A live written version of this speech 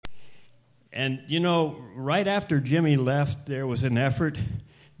And, right after Jimmy left, there was an effort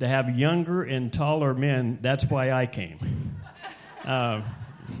to have younger and taller men. That's why I came.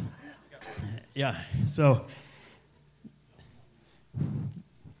 So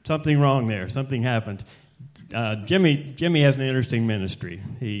something wrong there. Something happened. Jimmy has an interesting ministry.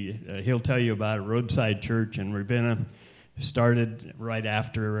 He'll tell you about a roadside church in Ravenna. Started right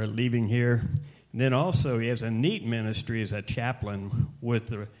after leaving here. And then also he has a neat ministry as a chaplain with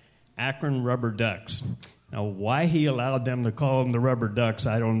the Akron Rubber Ducks. Now, why he allowed them to call them the Rubber Ducks,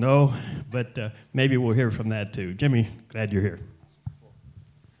 I don't know, but maybe we'll hear from that too. Jimmy, glad you're here.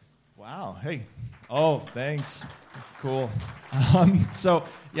 Wow. Hey. Oh, thanks. Cool.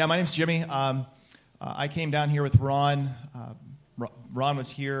 My name's Jimmy. I came down here with Ron. Ron was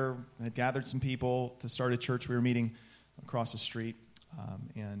here, had gathered some people to start a church. We were meeting across the street,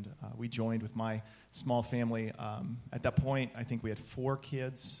 and we joined with my small family. At that point, I think we had 4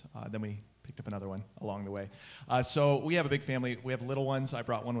 kids. Then we picked up another one along the way. So we have a big family. We have little ones. I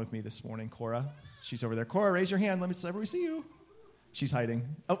brought one with me this morning, Cora. She's over there. Cora, raise your hand. Let me see you. She's hiding.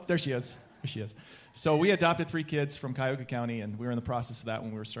 Oh, there she is. There she is. So we adopted 3 kids from Cuyahoga County, and we were in the process of that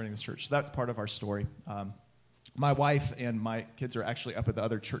when we were starting this church. So that's part of our story. My wife and my kids are actually up at the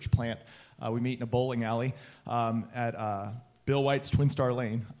other church plant. We meet in a bowling alley at Bill White's Twin Star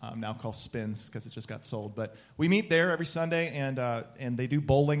Lane, now called Spins because it just got sold. But we meet there every Sunday, and they do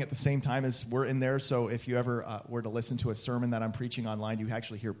bowling at the same time as we're in there. So if you ever were to listen to a sermon that I'm preaching online, you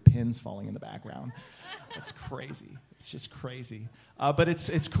actually hear pins falling in the background. It's crazy. It's just crazy. But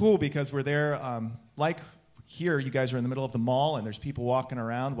it's cool because we're there. Like here, you guys are in the middle of the mall, and there's people walking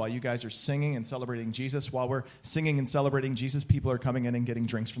around while you guys are singing and celebrating Jesus. While we're singing and celebrating Jesus, people are coming in and getting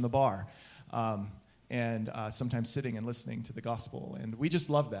drinks from the bar. And sometimes sitting and listening to the gospel. And we just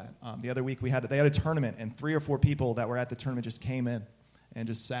love that. The other week, they had a tournament, and 3 or 4 people that were at the tournament just came in and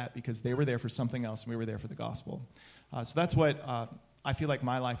just sat because they were there for something else, and we were there for the gospel. So that's what I feel like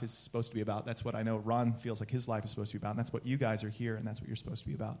my life is supposed to be about. That's what I know Ron feels like his life is supposed to be about, and that's what you guys are here, and that's what you're supposed to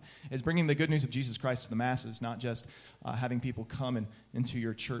be about, is bringing the good news of Jesus Christ to the masses, not just having people come into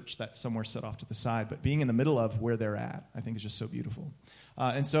your church that's somewhere set off to the side, but being in the middle of where they're at, I think is just so beautiful.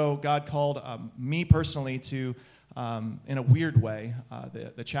 And so God called me personally to, in a weird way,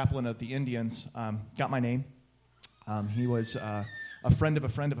 the chaplain of the Indians got my name. He was a friend of a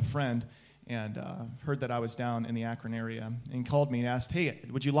friend of a friend, and heard that I was down in the Akron area, and called me and asked, hey,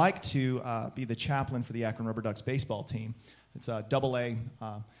 would you like to be the chaplain for the Akron Rubber Ducks baseball team? It's a AA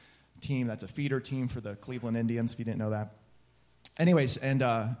team. That's a feeder team for the Cleveland Indians, if you didn't know that. Anyways, and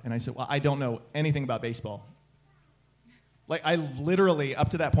I said, well, I don't know anything about baseball. Like, I literally, up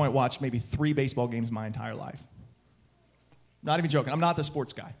to that point, watched maybe 3 baseball games my entire life. Not even joking. I'm not the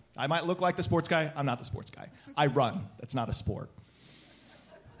sports guy. I might look like the sports guy. I'm not the sports guy. I run. That's not a sport.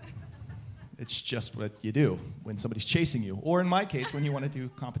 It's just what you do when somebody's chasing you, or in my case, when you want to do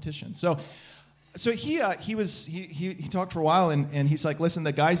competition. So he talked for a while, and he's like, listen,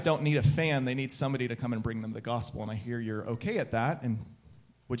 the guys don't need a fan. They need somebody to come and bring them the gospel. And I hear you're okay at that, and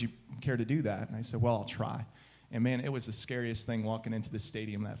would you care to do that? And I said, well, I'll try. And man, it was the scariest thing walking into the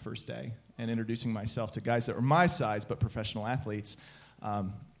stadium that first day and introducing myself to guys that were my size but professional athletes.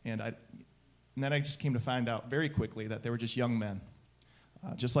 And then I just came to find out very quickly that they were just young men,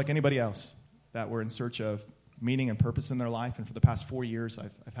 just like anybody else, that were in search of meaning and purpose in their life. And for the past 4 years,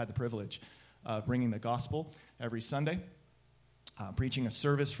 I've had the privilege of bringing the gospel every Sunday, preaching a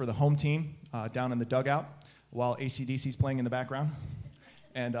service for the home team down in the dugout while AC/DC's playing in the background.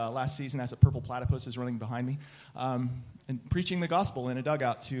 And last season, as a purple platypus is running behind me, and preaching the gospel in a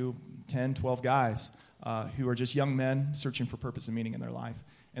dugout to 10, 12 guys who are just young men searching for purpose and meaning in their life.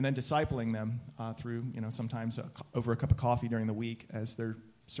 And then discipling them through, sometimes over a cup of coffee during the week as they're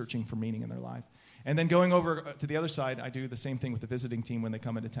searching for meaning in their life. And then going over to the other side, I do the same thing with the visiting team when they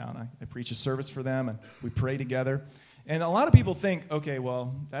come into town. I preach a service for them, and we pray together. And a lot of people think, okay,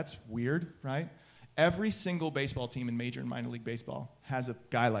 well, that's weird, right? Every single baseball team in major and minor league baseball has a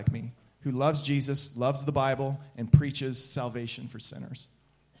guy like me who loves Jesus, loves the Bible, and preaches salvation for sinners.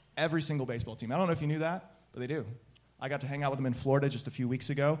 Every single baseball team. I don't know if you knew that, but they do. I got to hang out with them in Florida just a few weeks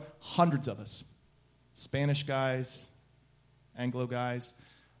ago. Hundreds of us. Spanish guys, Anglo guys,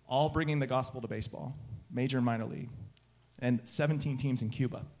 all bringing the gospel to baseball, major and minor league, and 17 teams in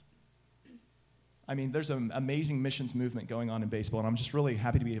Cuba. I mean, there's an amazing missions movement going on in baseball, and I'm just really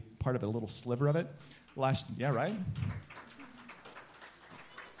happy to be a part of a little sliver of it. Yeah, right?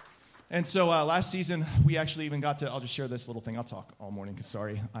 And so last season, we actually even got to, I'll just share this little thing. I'll talk all morning, because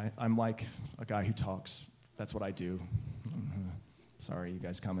sorry, I'm like a guy who talks. That's what I do. Sorry, you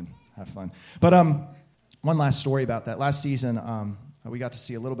guys come and have fun. But one last story about that. Last season, we got to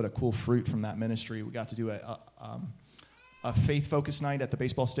see a little bit of cool fruit from that ministry. We got to do a faith-focused night at the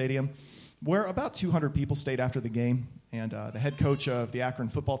baseball stadium where about 200 people stayed after the game. And the head coach of the Akron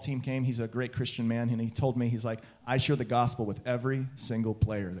football team came. He's a great Christian man, and he told me, he's like, I share the gospel with every single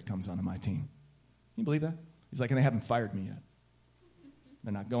player that comes onto my team. Can you believe that? He's like, and they haven't fired me yet.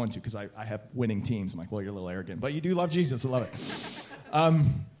 They're not going to because I have winning teams. I'm like, well, you're a little arrogant, but you do love Jesus. I love it.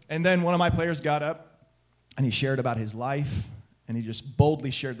 And then one of my players got up, and he shared about his life, and he just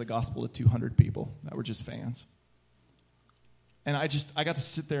boldly shared the gospel to 200 people that were just fans. And I got to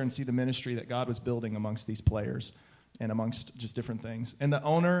sit there and see the ministry that God was building amongst these players and amongst just different things. And the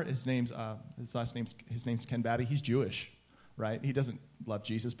owner, his name's Ken Babby. He's Jewish, right? He doesn't love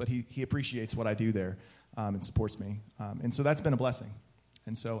Jesus, but he appreciates what I do there and supports me. And so that's been a blessing.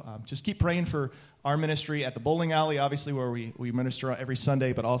 And so just keep praying for our ministry at the bowling alley, obviously, where we minister every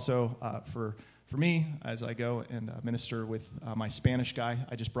Sunday, but also for me as I go and minister with my Spanish guy.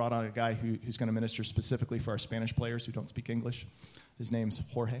 I just brought on a guy who's going to minister specifically for our Spanish players who don't speak English. His name's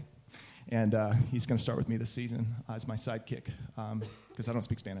Jorge, and he's going to start with me this season as my sidekick because I don't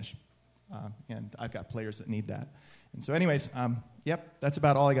speak Spanish, and I've got players that need that. And so anyways, that's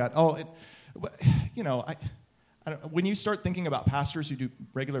about all I got. When you start thinking about pastors who do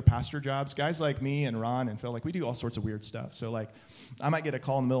regular pastor jobs, guys like me and Ron and Phil, like we do all sorts of weird stuff. So like I might get a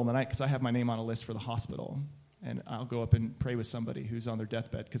call in the middle of the night because I have my name on a list for the hospital, and I'll go up and pray with somebody who's on their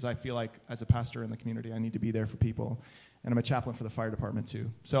deathbed because I feel like as a pastor in the community I need to be there for people. And I'm a chaplain for the fire department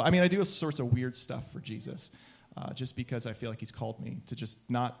too. So I do all sorts of weird stuff for Jesus just because I feel like he's called me to just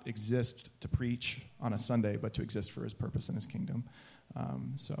not exist to preach on a Sunday, but to exist for his purpose and his kingdom.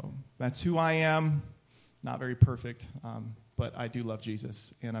 So that's who I am. Not very perfect, but I do love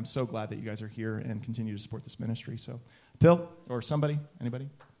Jesus, and I'm so glad that you guys are here and continue to support this ministry. So, Phil, or somebody, anybody?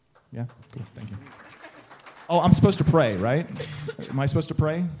 Yeah? Cool, thank you. Oh, I'm supposed to pray, right? Am I supposed to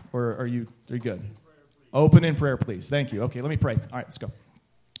pray, or are you good? Open in prayer, please. Thank you. Okay, let me pray. All right, let's go.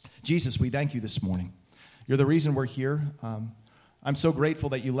 Jesus, we thank you this morning. You're the reason we're here. I'm so grateful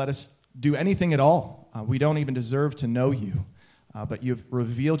that you let us do anything at all. We don't even deserve to know you, but you've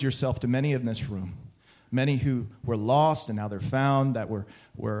revealed yourself to many in this room. Many who were lost and now they're found, that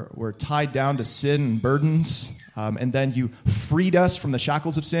were tied down to sin and burdens. And then you freed us from the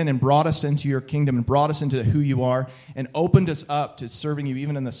shackles of sin and brought us into your kingdom and brought us into who you are and opened us up to serving you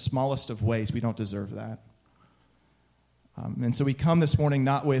even in the smallest of ways. We don't deserve that. And so we come this morning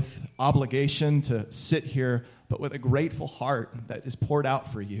not with obligation to sit here, but with a grateful heart that is poured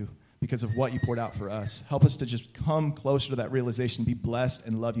out for you because of what you poured out for us. Help us to just come closer to that realization, be blessed,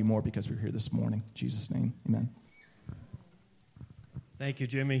 and love you more because we're here this morning. In Jesus' name, amen. Thank you,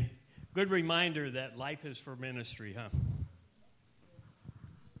 Jimmy. Good reminder that life is for ministry, huh?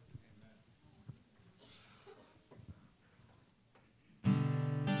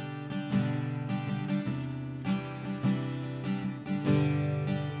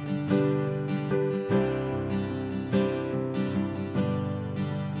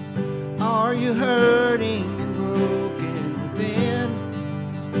 Are you hurting and broken within,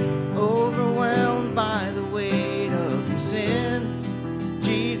 overwhelmed by the weight of your sin?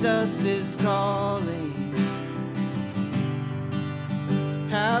 Jesus is calling.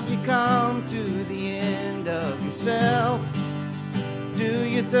 Have you come to the end of yourself? Do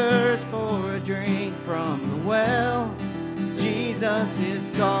you thirst for a drink from the well? Jesus is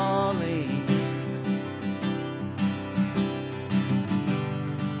calling.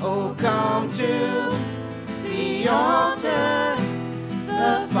 Oh, come to the altar.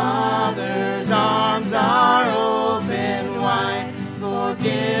 The Father's arms are open wide.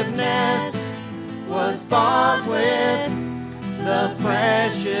 Forgiveness was bought with the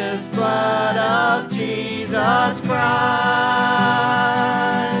precious blood of Jesus Christ.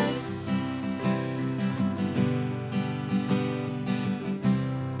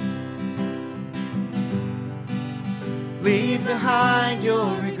 Leave behind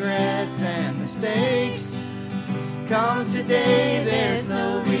your regrets and mistakes. Come today, there's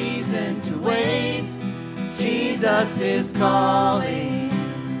no reason to wait. Jesus is calling.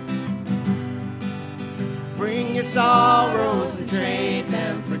 Bring your sorrows and trade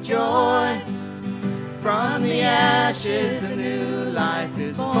them for joy. From the ashes a new life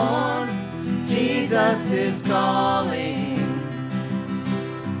is born. Jesus is calling.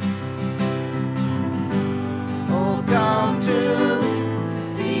 Oh, come to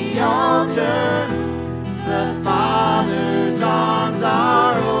the altar. The Father's arms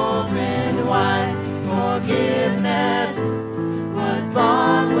are open wide. Forgiveness was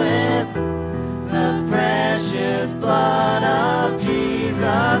bought with the precious blood of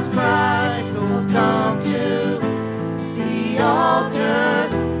Jesus Christ. Oh, come to the altar.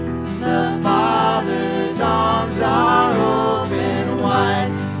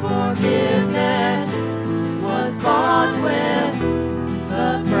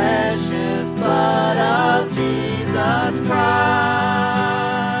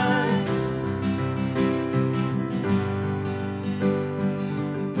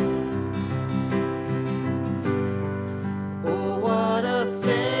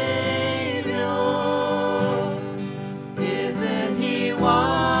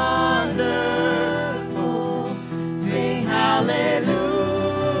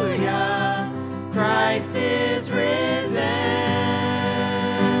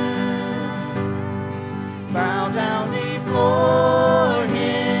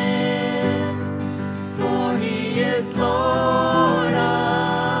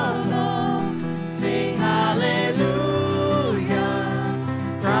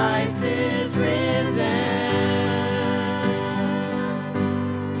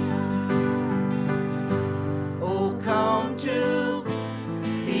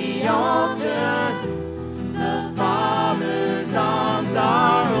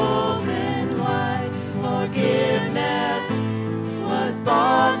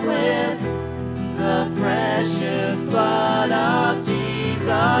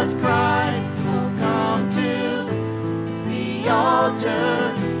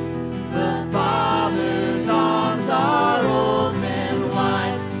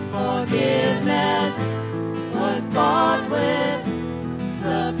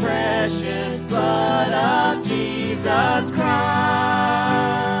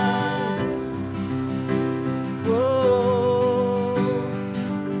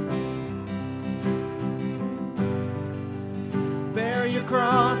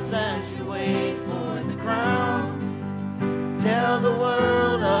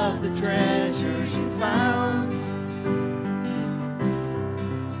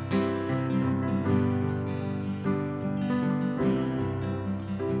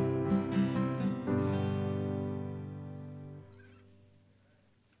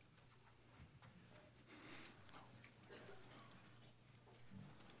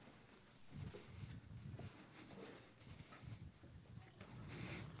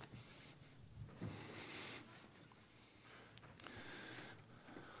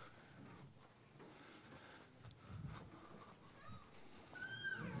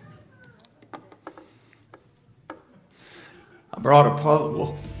 brought a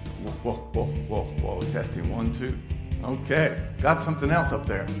puzzle. Whoa. Testing 1, 2. Okay. Got something else up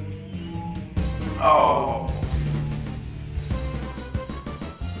there. Oh.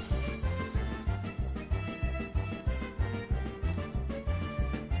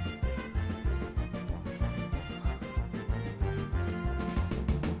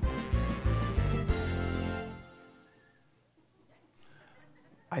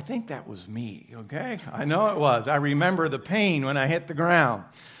 I think that was me, okay? I know it was. I remember the pain when I hit the ground.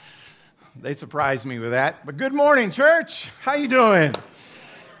 They surprised me with that. But good morning, church. How you doing?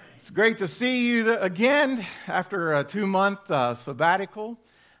 It's great to see you again after a 2-month sabbatical.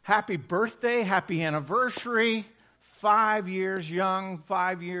 Happy birthday, happy anniversary. 5 years young,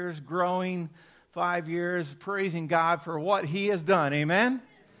 5 years growing, 5 years praising God for what He has done. Amen?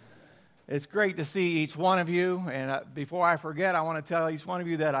 It's great to see each one of you, and before I forget, I want to tell each one of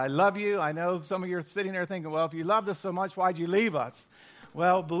you that I love you. I know some of you are sitting there thinking, well, if you loved us so much, why'd you leave us?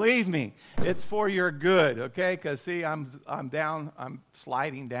 Well, believe me, it's for your good, okay? Because, see, I'm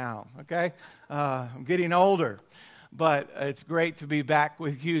sliding down, okay? I'm getting older. But it's great to be back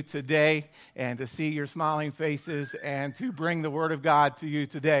with you today and to see your smiling faces and to bring the Word of God to you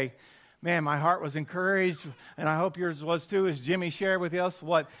today. Man, my heart was encouraged, and I hope yours was too, as Jimmy shared with us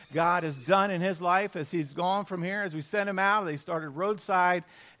what God has done in his life as he's gone from here. As we sent him out, they started Roadside,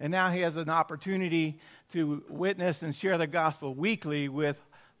 and now he has an opportunity to witness and share the gospel weekly with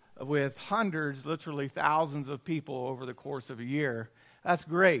hundreds, literally thousands of people over the course of a year. That's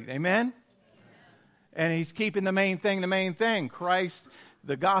great. Amen? And he's keeping the main thing, Christ,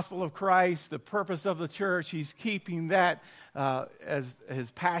 the gospel of Christ, the purpose of the church. He's keeping that as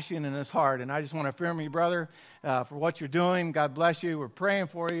his passion in his heart. And I just want to affirm you, brother, for what you're doing. God bless you. We're praying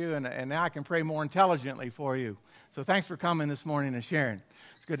for you, and now I can pray more intelligently for you. So thanks for coming this morning and sharing.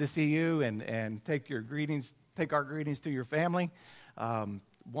 It's good to see you, and take our greetings to your family.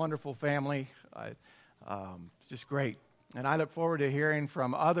 Wonderful family. It's just great. And I look forward to hearing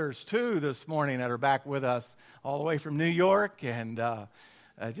from others, too, this morning that are back with us all the way from New York. And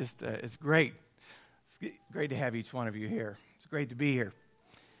it's great. It's great to have each one of you here. It's great to be here.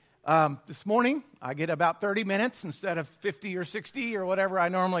 This morning, I get about 30 minutes instead of 50 or 60 or whatever I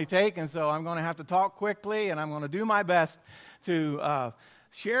normally take. And so I'm going to have to talk quickly, and I'm going to do my best to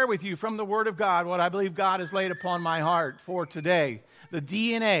share with you from the Word of God what I believe God has laid upon my heart for today, the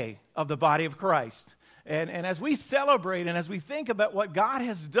DNA of the body of Christ. And as we celebrate and as we think about what God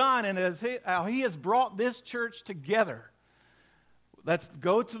has done and how He has brought this church together, let's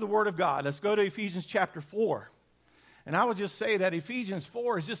go to the Word of God. Let's go to Ephesians chapter 4. And I would just say that Ephesians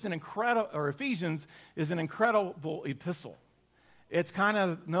 4 is just Ephesians is an incredible epistle. It's kind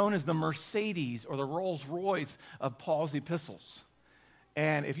of known as the Mercedes or the Rolls Royce of Paul's epistles.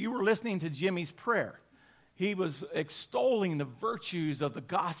 And if you were listening to Jimmy's prayer, he was extolling the virtues of the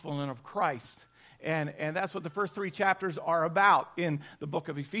gospel and of Christ. And that's what the first 3 chapters are about in the book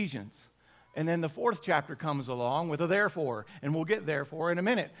of Ephesians. And then the 4th chapter comes along with a therefore, and we'll get therefore in a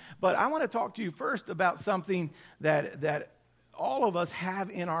minute. But I want to talk to you first about something that all of us have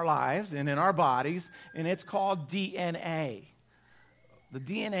in our lives and in our bodies, and it's called DNA. The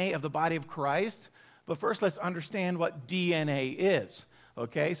DNA of the body of Christ. But first, let's understand what DNA is.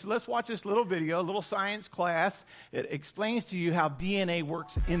 Okay, so let's watch this little video, a little science class. It explains to you how DNA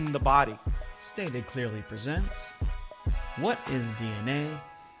works in the body. Stated Clearly presents, what is DNA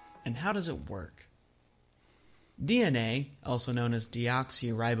and how does it work? DNA, also known as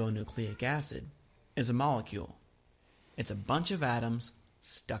deoxyribonucleic acid, is a molecule. It's a bunch of atoms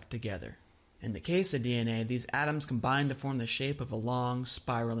stuck together. In the case of DNA, these atoms combine to form the shape of a long,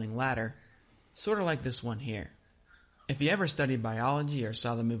 spiraling ladder, sort of like this one here. If you ever studied biology or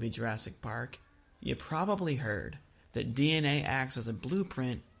saw the movie Jurassic Park, you probably heard that DNA acts as a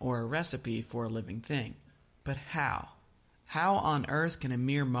blueprint or a recipe for a living thing. But how? How on earth can a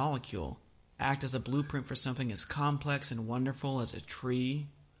mere molecule act as a blueprint for something as complex and wonderful as a tree,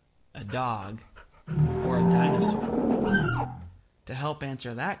 a dog, or a dinosaur? To help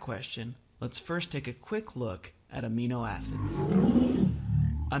answer that question, let's first take a quick look at amino acids.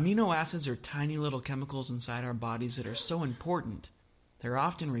 Amino acids are tiny little chemicals inside our bodies that are so important, they're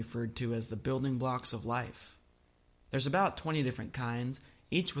often referred to as the building blocks of life. There's about 20 different kinds,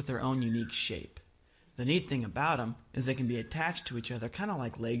 each with their own unique shape. The neat thing about them is they can be attached to each other kind of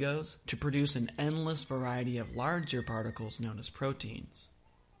like Legos to produce an endless variety of larger particles known as proteins.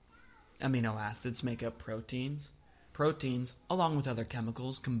 Amino acids make up proteins. Proteins, along with other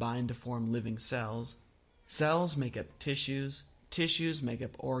chemicals, combine to form living cells. Cells make up tissues. Tissues make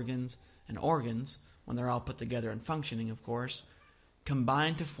up organs, and organs, when they're all put together and functioning, of course,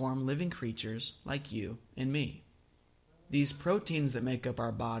 combine to form living creatures like you and me. These proteins that make up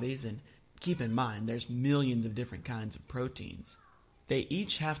our bodies, and keep in mind there's millions of different kinds of proteins, they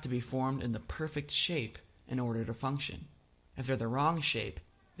each have to be formed in the perfect shape in order to function. If they're the wrong shape,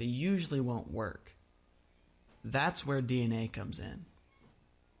 they usually won't work. That's where DNA comes in.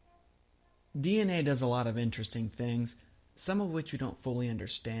 DNA does a lot of interesting things, some of which we don't fully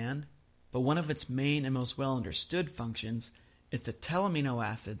understand, but one of its main and most well understood functions is to tell amino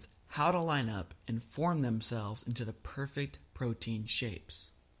acids how to line up and form themselves into the perfect protein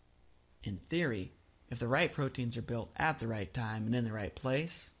shapes. In theory, if the right proteins are built at the right time and in the right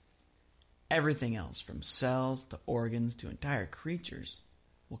place, everything else from cells to organs to entire creatures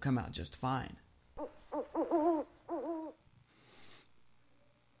will come out just fine.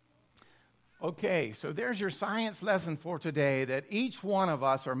 Okay, so there's your science lesson for today, that each one of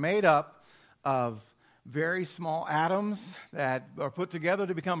us are made up of very small atoms that are put together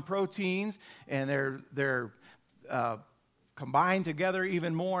to become proteins, and they're combined together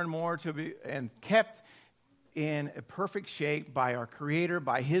even more and more to be and kept in a perfect shape by our Creator,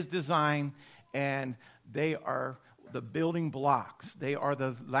 by His design, and they are the building blocks. They are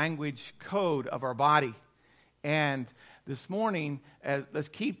the language code of our body. And this morning, let's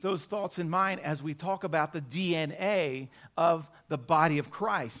keep those thoughts in mind as we talk about the DNA of the body of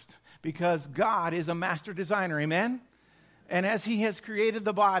Christ, because God is a master designer, amen? And as He has created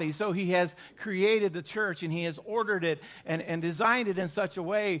the body, so He has created the church, and He has ordered it and designed it in such a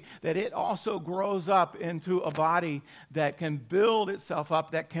way that it also grows up into a body that can build itself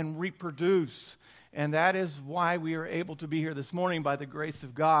up, that can reproduce. And that is why we are able to be here this morning, by the grace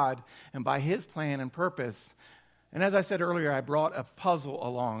of God and by His plan and purpose. And as I said earlier, I brought a puzzle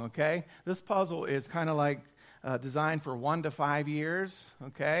along, okay? This puzzle is kind of like designed for 1 to 5 years,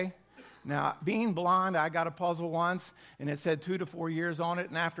 okay? Now, being blonde, I got a puzzle once, and it said 2 to 4 years on it,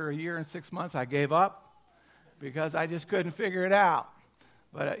 and after a year and 6 months, I gave up because I just couldn't figure it out.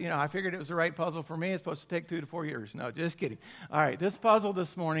 But, I figured it was the right puzzle for me. It's supposed to take 2 to 4 years. No, just kidding. All right, this puzzle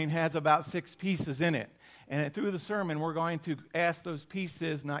this morning has about 6 pieces in it. And through the sermon, we're going to ask those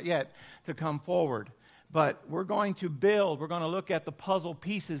pieces, not yet, to come forward. But we're going to look at the puzzle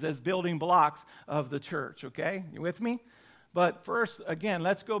pieces as building blocks of the church, okay? You with me? But first, again,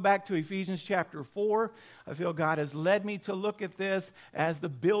 let's go back to Ephesians chapter 4. I feel God has led me to look at this as the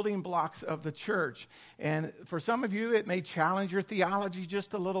building blocks of the church. And for some of you, it may challenge your theology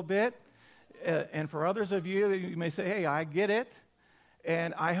just a little bit. And for others of you, you may say, hey, I get it.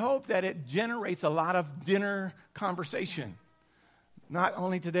 And I hope that it generates a lot of dinner conversation. Not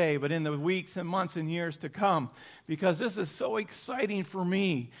only today, but in the weeks and months and years to come. Because this is so exciting for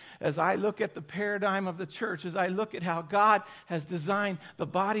me as I look at the paradigm of the church, as I look at how God has designed the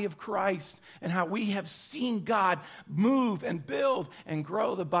body of Christ, and how we have seen God move and build and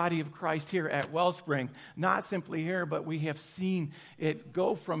grow the body of Christ here at Wellspring. Not simply here, but we have seen it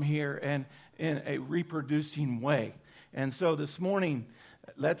go from here and in a reproducing way. And so this morning,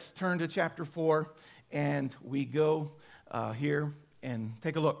 let's turn to chapter 4, and we go here and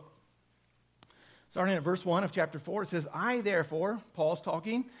take a look. Starting at verse 1 of chapter 4, it says, I therefore, Paul's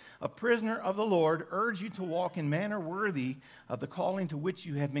talking, a prisoner of the Lord, urge you to walk in manner worthy of the calling to which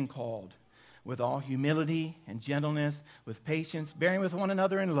you have been called, with all humility and gentleness, with patience, bearing with one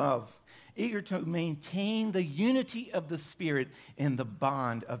another in love, eager to maintain the unity of the Spirit in the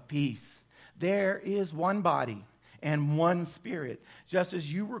bond of peace. There is one body and one Spirit, just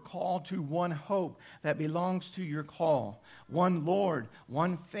as you were called to one hope that belongs to your call, one Lord,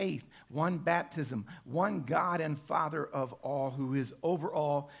 one faith, one baptism, one God and Father of all, who is over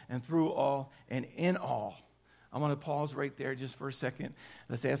all and through all and in all. I want to pause right there just for a second.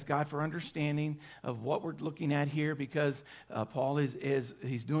 Let's ask God for understanding of what we're looking at here, because Paul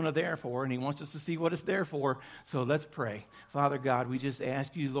he's doing a therefore, and he wants us to see what it's there for. So let's pray. Father God, we just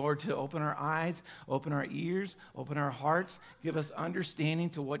ask you, Lord, to open our eyes, open our ears, open our hearts, give us understanding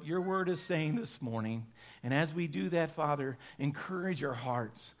to what your word is saying this morning. And as we do that, Father, encourage our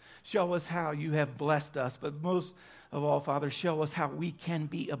hearts. Show us how you have blessed us, but most of all, Father, show us how we can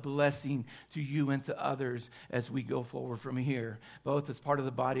be a blessing to you and to others as we go forward from here, both as part of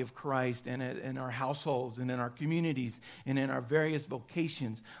the body of Christ and in our households and in our communities and in our various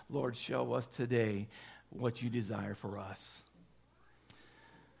vocations. Lord, show us today what you desire for us.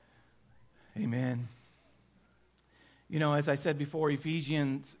 Amen. You know, as I said before,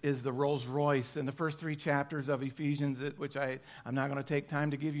 Ephesians is the Rolls Royce, and the first 3 chapters of Ephesians, which I'm not going to take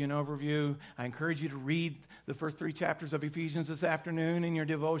time to give you an overview. I encourage you to read the first 3 chapters of Ephesians this afternoon in your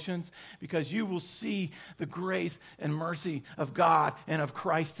devotions, because you will see the grace and mercy of God and of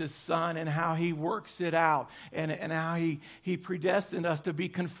Christ his Son, and how he works it out, and how he predestined us to be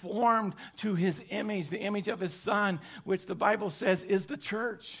conformed to his image, the image of his Son, which the Bible says is the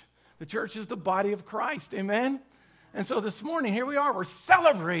church. The church is the body of Christ. Amen? And so this morning, here we are. We're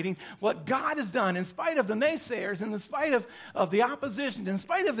celebrating what God has done in spite of the naysayers, in spite of the opposition, in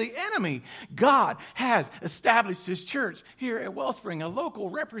spite of the enemy. God has established his church here at Wellspring, a local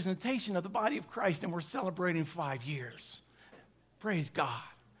representation of the body of Christ, and we're celebrating 5 years. Praise God.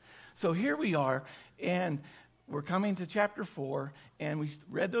 So here we are, and we're coming to chapter 4, and we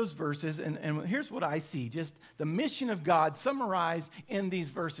read those verses, and here's what I see, just the mission of God summarized in these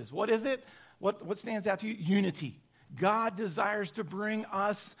verses. What is it? What stands out to you? Unity. God desires to bring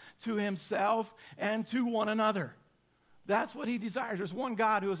us to himself and to one another. That's what he desires. There's one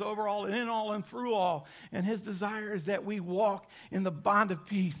God who is over all and in all and through all. And his desire is that we walk in the bond of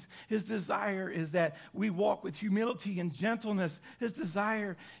peace. His desire is that we walk with humility and gentleness. His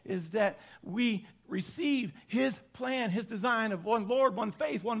desire is that we receive his plan, his design of one Lord, one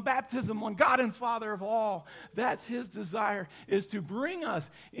faith, one baptism, one God and Father of all. That's his desire, is to bring us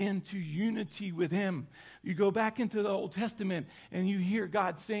into unity with him. You go back into the Old Testament and you hear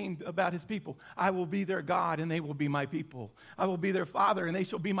God saying about his people, I will be their God and they will be my people. I will be their father and they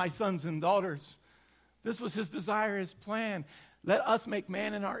shall be my sons and daughters. This was his desire, his plan. Let us make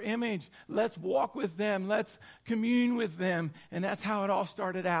man in our image. Let's walk with them. Let's commune with them. And that's how it all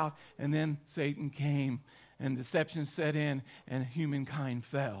started out. And then Satan came and deception set in and humankind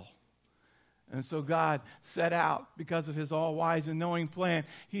fell. And so God set out, because of his all-wise and knowing plan,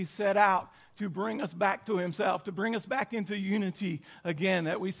 he set out to bring us back to himself, to bring us back into unity again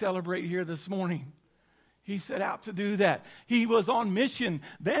that we celebrate here this morning. He set out to do that. He was on mission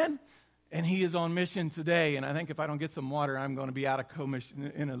then, and he is on mission today. And I think if I don't get some water, I'm going to be out of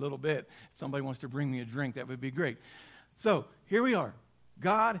commission in a little bit. If somebody wants to bring me a drink, that would be great. So here we are.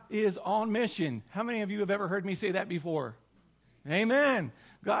 God is on mission. How many of you have ever heard me say that before? Amen.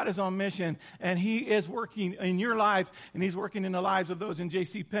 God is on mission, and he is working in your lives, and he's working in the lives of those in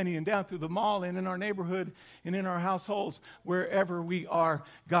JCPenney and down through the mall and in our neighborhood and in our households. Wherever we are,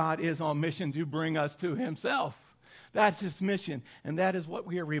 God is on mission to bring us to himself. That's his mission, and that is what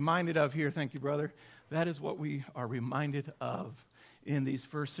we are reminded of here. Thank you, brother. That is what we are reminded of in these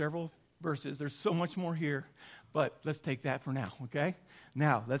first several verses. There's so much more here, but let's take that for now, okay?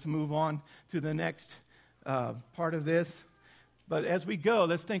 Now, let's move on to the next part of this. But as we go,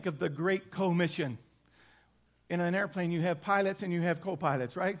 let's think of the Great Commission. In an airplane, you have pilots and you have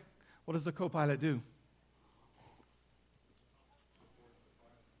co-pilots, right? What does the co-pilot do?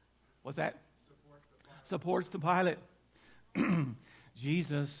 What's that? Supports the pilot.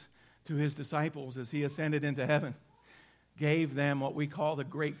 Jesus, to his disciples as he ascended into heaven, gave them what we call the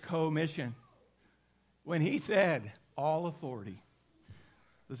Great Commission. When he said, all authority,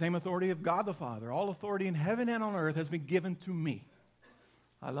 the same authority of God the Father, all authority in heaven and on earth has been given to me.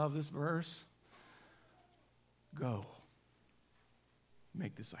 I love this verse. Go,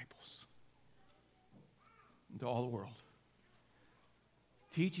 make disciples into all the world,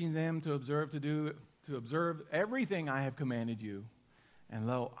 teaching them to observe everything I have commanded you. And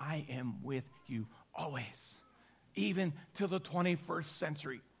lo, I am with you always, even till the 21st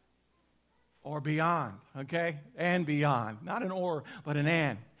century or beyond, okay? And beyond. Not an or, but an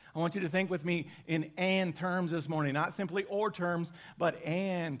and. I want you to think with me in and terms this morning, not simply or terms, but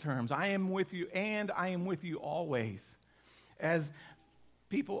and terms. I am with you, and I am with you always. As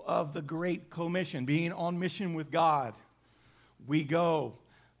people of the Great Commission, being on mission with God, we go.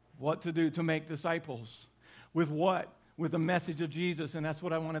 What to do to make disciples. With what? With the message of Jesus. And that's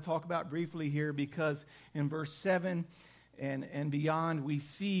what I want to talk about briefly here, because in verse 7 and beyond, we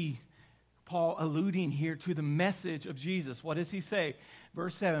see Paul alluding here to the message of Jesus. What does he say?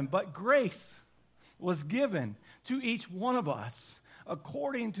 Verse 7, but grace was given to each one of us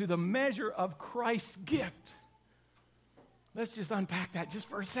according to the measure of Christ's gift. Let's just unpack that just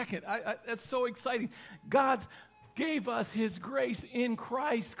for a second. That's so exciting. God gave us his grace in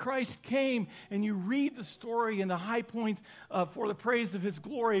Christ. Christ came, and you read the story and the high points for the praise of his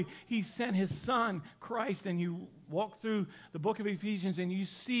glory. He sent his son, Christ, and you walk through the book of Ephesians and you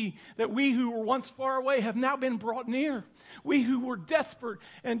see that we who were once far away have now been brought near. We who were desperate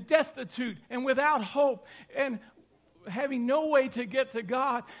and destitute and without hope and having no way to get to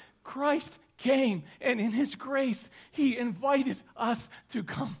God, Christ came, and in his grace, he invited us to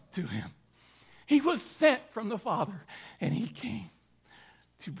come to him. He was sent from the Father, and he came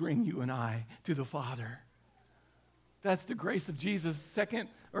to bring you and I to the Father. That's the grace of Jesus.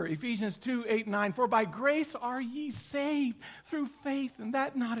 Ephesians 2, 8, 9. For by grace are ye saved through faith, and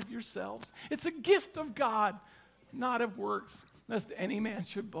that not of yourselves. It's a gift of God, not of works, lest any man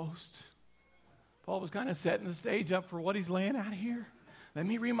should boast. Paul was kind of setting the stage up for what he's laying out here. Let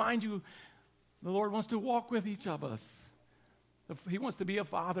me remind you, the Lord wants to walk with each of us. He wants to be a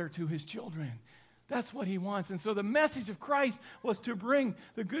father to his children. That's what he wants. And so the message of Christ was to bring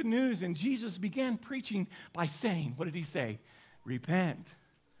the good news. And Jesus began preaching by saying, what did he say? Repent,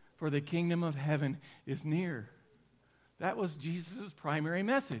 for the kingdom of heaven is near. That was Jesus' primary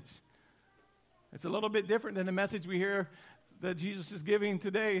message. It's a little bit different than the message we hear that Jesus is giving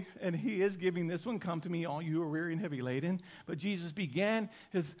today. And he is giving this one, come to me, all you are weary and heavy laden. But Jesus began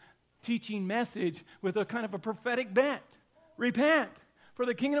his teaching message with a kind of a prophetic bent. Repent, for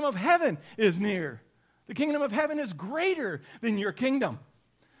the kingdom of heaven is near. The kingdom of heaven is greater than your kingdom.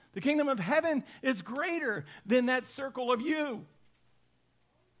 The kingdom of heaven is greater than that circle of you.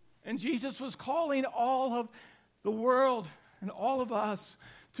 And Jesus was calling all of the world and all of us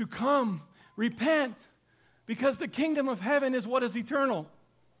to come, repent, because the kingdom of heaven is what is eternal.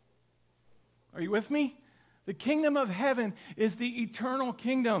 Are you with me? The kingdom of heaven is the eternal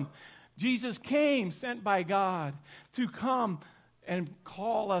kingdom. Jesus came, sent by God, to come and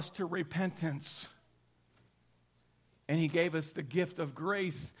call us to repentance. And he gave us the gift of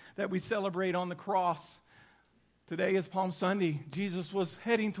grace that we celebrate on the cross. Today is Palm Sunday. Jesus was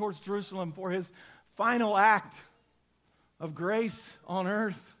heading towards Jerusalem for his final act of grace on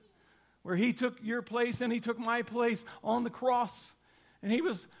earth, where he took your place and he took my place on the cross. And he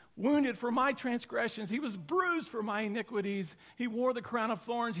was wounded for my transgressions. He was bruised for my iniquities. He wore the crown of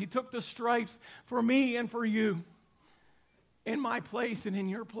thorns. He took the stripes for me and for you, in my place and in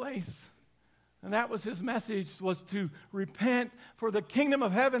your place. And that was his message, was to repent, for the kingdom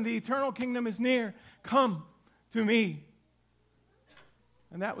of heaven, the eternal kingdom is near. Come to me.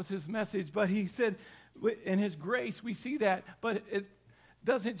 And that was his message. But he said, in his grace, we see that. But it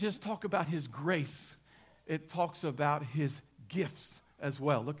doesn't just talk about his grace. It talks about his gifts as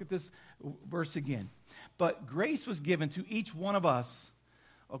well. Look at this verse again. But grace was given to each one of us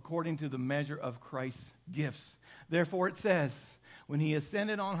according to the measure of Christ's gifts. Therefore it says, when he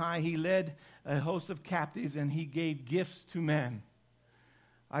ascended on high, he led a host of captives and he gave gifts to men.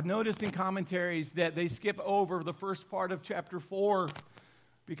 I've noticed in commentaries that they skip over the first part of chapter 4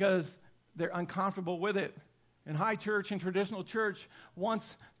 because they're uncomfortable with it. And high church and traditional church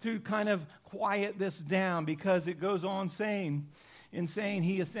wants to kind of quiet this down because it goes on saying,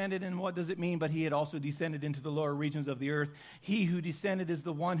 he ascended, and what does it mean? But he had also descended into the lower regions of the earth. He who descended is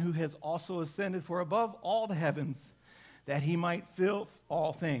the one who has also ascended for above all the heavens, that he might fill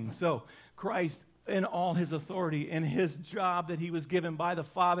all things. So Christ, in all his authority, in his job that he was given by the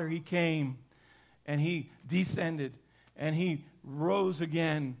Father, he came and he descended and he rose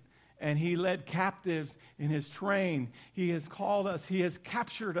again. And he led captives in his train. He has called us. He has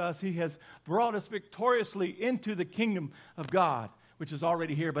captured us. He has brought us victoriously into the kingdom of God, which is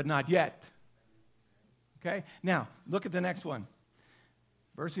already here, but not yet. Okay? Now, look at the next one.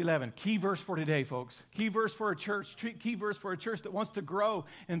 Verse 11. Key verse for today, folks. Key verse for a church. Key verse for a church that wants to grow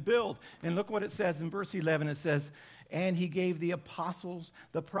and build. And look what it says in verse 11. It says, and he gave the apostles,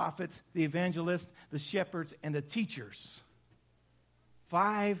 the prophets, the evangelists, the shepherds, and the teachers.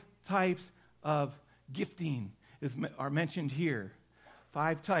 5 types of gifting are mentioned here.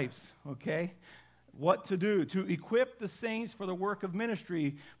 5 types, okay? What to do? To equip the saints for the work of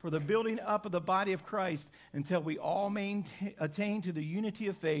ministry, for the building up of the body of Christ, until we all attain to the unity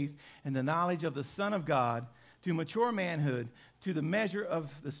of faith and the knowledge of the Son of God, to mature manhood, to the measure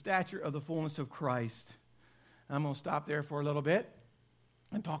of the stature of the fullness of Christ. I'm going to stop there for a little bit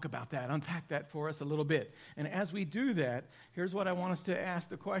and talk about that, unpack that for us a little bit. And as we do that, here's what I want us to ask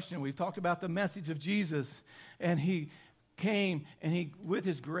the question. We've talked about the message of Jesus, and he came and he, with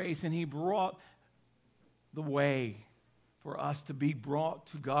his grace, and he brought the way for us to be brought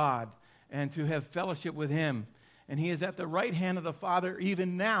to God and to have fellowship with him. And he is at the right hand of the Father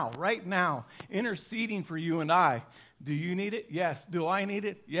even now, right now, interceding for you and I. Do you need it? Yes. Do I need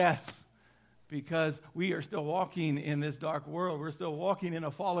it? Yes. Because we are still walking in this dark world. We're still walking in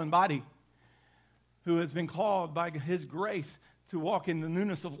a fallen body who has been called by his grace to walk in the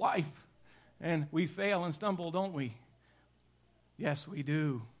newness of life. And we fail and stumble, don't we? Yes, we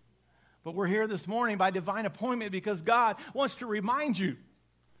do. But we're here this morning by divine appointment because God wants to remind you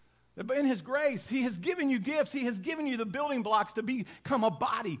that in his grace, he has given you gifts. He has given you the building blocks to become a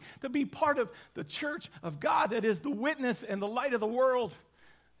body, to be part of the church of God that is the witness and the light of the world.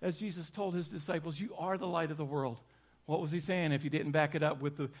 as Jesus told his disciples, you are the light of the world. What was he saying if he didn't back it up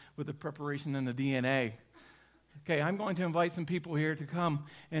with the preparation and the DNA? Okay, I'm going to invite some people here to come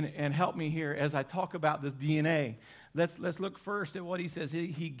and help me here as I talk about this DNA. Let's look first at what he says.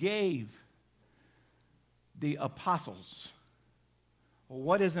 He gave the apostles. Well,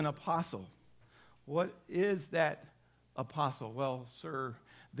 what is an apostle? What is that apostle? Well, sir,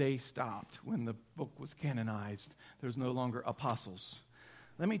 they stopped when the book was canonized. There's no longer apostles.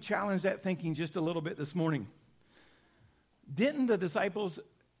 Let me challenge that thinking just a little bit this morning. Didn't the disciples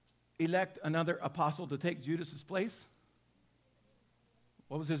elect another apostle to take Judas's place?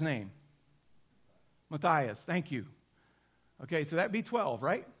 What was his name? Matthias. Thank you. Okay, so that'd be 12,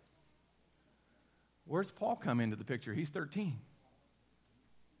 right? Where's Paul come into the picture? He's 13.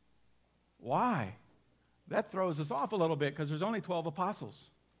 Why? That throws us off a little bit because there's only 12 apostles.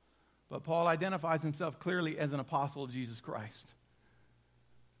 But Paul identifies himself clearly as an apostle of Jesus Christ.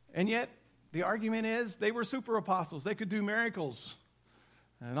 And yet, the argument is they were super apostles. They could do miracles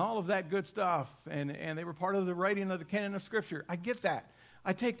and all of that good stuff. And they were part of the writing of the canon of Scripture. I get that.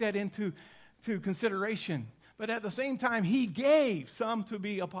 I take that into consideration. But at the same time, he gave some to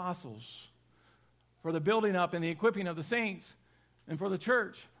be apostles for the building up and the equipping of the saints and for the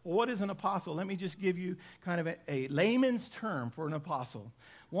church. Well, what is an apostle? Let me just give you kind of a layman's term for an apostle.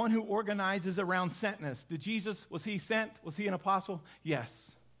 One who organizes around sentness. Did Jesus, was he sent? Was he an apostle?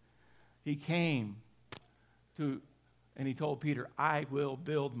 Yes. He came and he told Peter, I will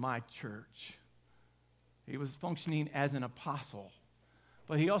build my church. He was functioning as an apostle.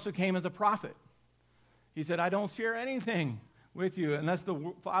 But he also came as a prophet. He said, I don't share anything with you unless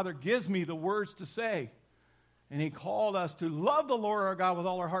the Father gives me the words to say. And he called us to love the Lord our God with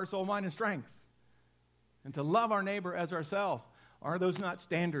all our heart, soul, mind, and strength. And to love our neighbor as ourselves. Are those not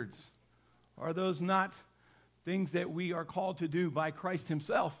standards? Are those not things that we are called to do by Christ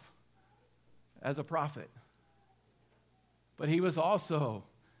himself as a prophet? But he was also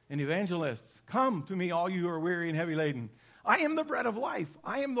an evangelist. Come to me, all you who are weary and heavy laden. I am the bread of life.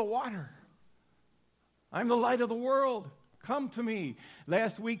 I am the water. I'm the light of the world. Come to me.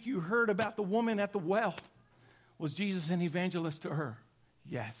 Last week you heard about the woman at the well. Was Jesus an evangelist to her?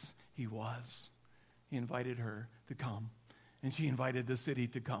 Yes, he was. He invited her to come, and she invited the city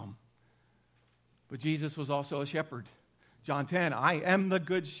to come. But Jesus was also a shepherd. John 10, I am the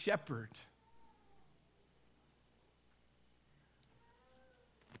good shepherd.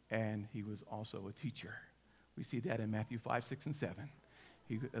 And he was also a teacher. We see that in Matthew 5, 6, and 7.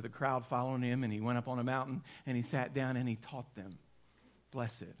 The crowd following him, and he went up on a mountain, and he sat down, and he taught them,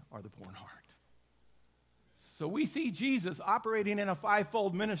 blessed are the poor in heart. So we see Jesus operating in a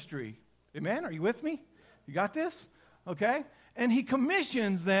fivefold ministry. Amen? Are you with me? You got this? Okay? And he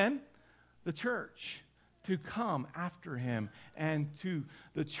commissions then the church to come after him. And to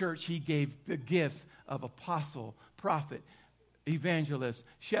the church he gave the gifts of apostle, prophet, evangelist,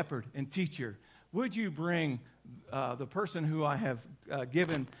 shepherd, and teacher. Would you bring the person who I have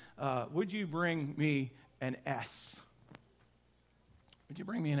given, would you bring me an S? Would you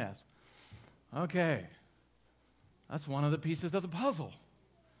bring me an S? Okay. That's one of the pieces of the puzzle.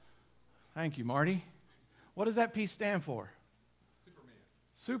 Thank you, Marty. What does that piece stand for?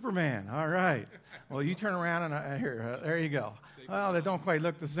 Superman. All right. Well, you turn around and here, there you go. Well, they don't quite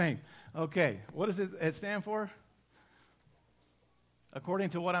look the same. Okay. What does it stand for? According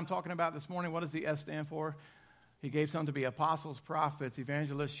to what I'm talking about this morning, what does the S stand for? He gave some to be apostles, prophets,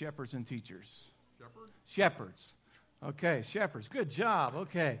 evangelists, shepherds, and teachers. Shepherds. Okay, shepherds. Good job.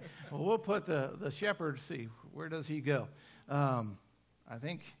 Okay. Well, we'll put the shepherd, see, where does he go? I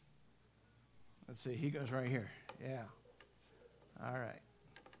think, let's see, he goes right here. Yeah. All right.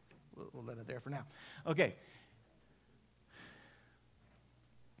 We'll let it there for now. Okay.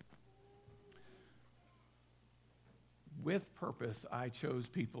 With purpose, I chose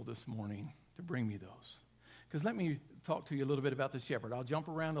people this morning to bring me those. Because let me talk to you a little bit about the shepherd. I'll jump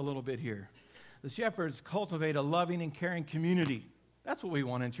around a little bit here. The shepherds cultivate a loving and caring community. That's what we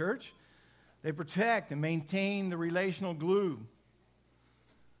want in church. They protect and maintain the relational glue.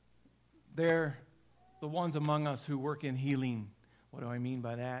 They're the ones among us who work in healing. What do I mean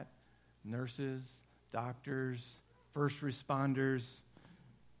by that? Nurses, doctors, first responders,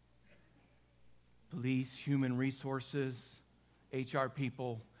 police, human resources, HR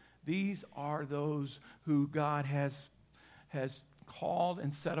people. These are those who God has called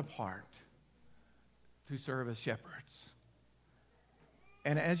and set apart to serve as shepherds.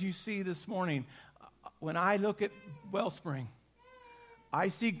 And as you see this morning, when I look at Wellspring, I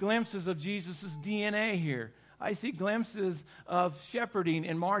see glimpses of Jesus' DNA here. I see glimpses of shepherding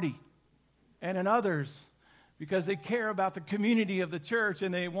in Marty and in others, because they care about the community of the church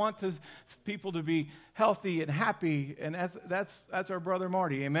and they want people to be healthy and happy. And that's our brother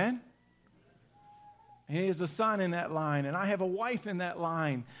Marty. Amen? He is a son in that line, and I have a wife in that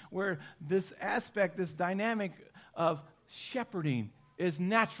line where this aspect, this dynamic of shepherding is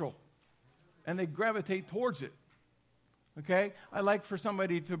natural, and they gravitate towards it. Okay? I'd like for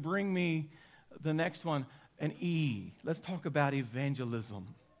somebody to bring me the next one, an E. Let's talk about evangelism.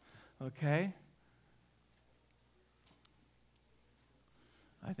 Okay?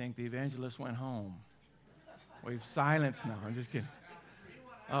 I think the evangelist went home. We've silenced now. I'm just kidding.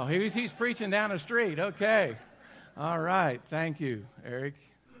 Oh, he's preaching down the street. Okay. All right. Thank you,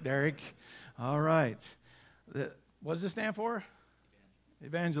 Derek. All right. What does this stand for?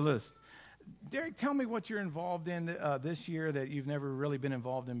 Evangelist. Derek, tell me what you're involved in this year that you've never really been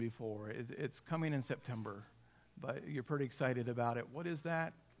involved in before. It's coming in September, but you're pretty excited about it. What is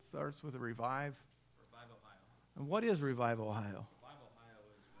that? Starts with a Revive. Revive Ohio. And what is Revive Ohio? Revive Ohio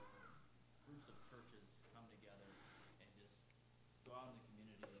is where groups of churches come together and just go out in the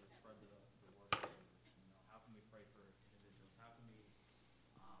community and spread the word of Jesus. You know, how can we pray for individuals? How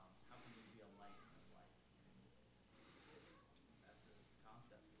can we be a light in their life? That's the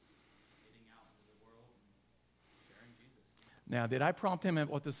concept, is getting out into the world and sharing Jesus. Now, did I prompt him at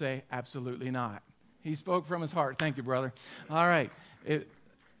what to say? Absolutely not. He spoke from his heart. Thank you, brother. All right.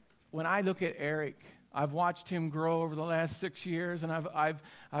 When I look at Eric, I've watched him grow over the last 6 years, and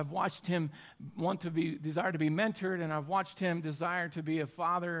I've watched him desire to be mentored, and I've watched him desire to be a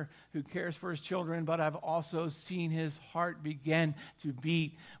father who cares for his children, but I've also seen his heart begin to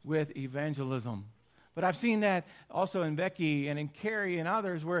beat with evangelism. But I've seen that also in Becky and in Carrie and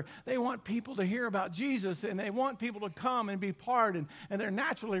others where they want people to hear about Jesus, and they want people to come and be part, and they're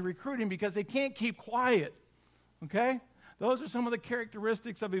naturally recruiting because they can't keep quiet. Okay? Those are some of the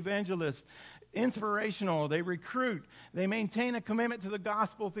characteristics of evangelists. Inspirational, they recruit, they maintain a commitment to the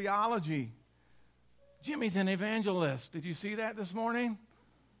gospel theology. Jimmy's an evangelist. Did you see that this morning?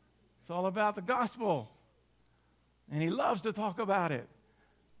 It's all about the gospel. And he loves to talk about it.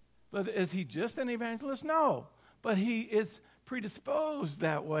 But is he just an evangelist? No. But he is predisposed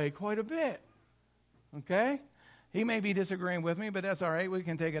that way quite a bit. Okay? He may be disagreeing with me, but that's all right. We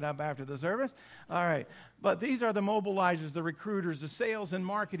can take it up after the service. All right. But these are the mobilizers, the recruiters, the sales and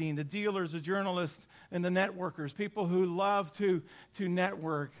marketing, the dealers, the journalists, and the networkers. People who love to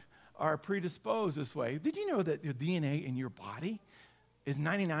network are predisposed this way. Did you know that your DNA in your body is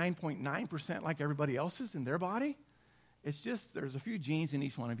 99.9% like everybody else's in their body? It's just there's a few genes in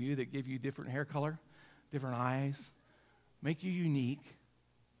each one of you that give you different hair color, different eyes, make you unique.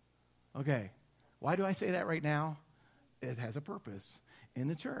 Okay. Why do I say that right now? It has a purpose in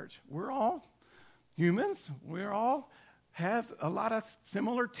the church. We're all humans. We all have a lot of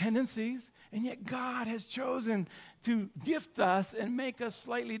similar tendencies, and yet God has chosen to gift us and make us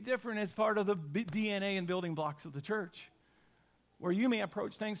slightly different as part of the DNA and building blocks of the church, where you may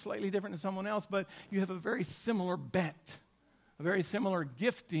approach things slightly different than someone else, but you have a very similar bent, a very similar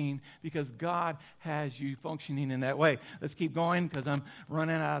gifting, because God has you functioning in that way. Let's keep going because I'm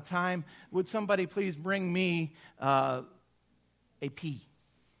running out of time. Would somebody please bring me a P?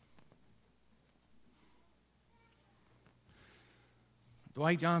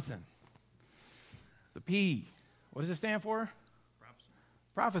 Dwight Johnson. The P. What does it stand for?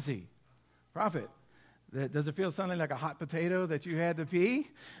 Prophecy. Prophet. Does it feel something like a hot potato that you had to pee? You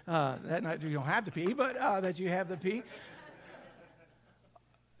don't have to pee, but that you have the pee.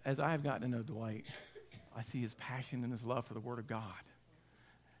 As I have gotten to know Dwight, I see his passion and his love for the Word of God.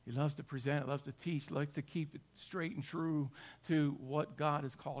 He loves to present, loves to teach, likes to keep it straight and true to what God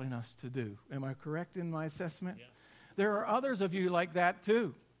is calling us to do. Am I correct in my assessment? Yeah. There are others of you like that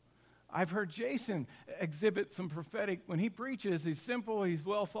too. I've heard Jason exhibit some prophetic. When he preaches, he's simple, he's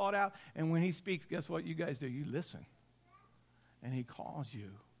well thought out, and when he speaks, guess what you guys do? You listen. And he calls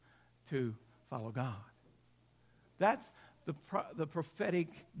you to follow God. That's the prophetic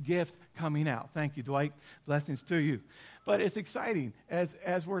gift coming out. Thank you, Dwight. Blessings to you. But it's exciting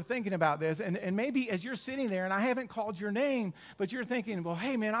as we're thinking about this, and maybe as you're sitting there, and I haven't called your name, but you're thinking, well,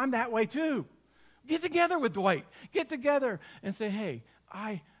 hey, man, I'm that way too. Get together with Dwight. Get together and say, hey,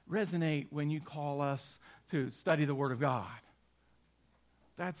 I resonate when you call us to study the Word of God.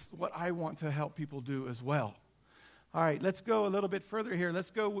 That's what I want to help people do as well. All right, let's go a little bit further here.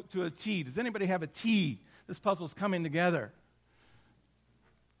 Let's go to a T. Does anybody have a T? This puzzle's coming together.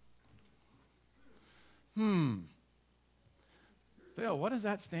 Phil, what does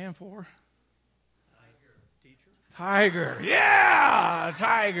that stand for? Tiger. Teacher. Tiger. Yeah,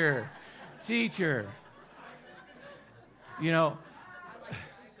 tiger. Teacher. You know,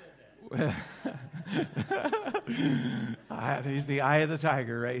 He's the eye of the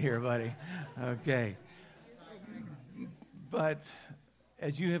tiger right here, buddy. Okay. But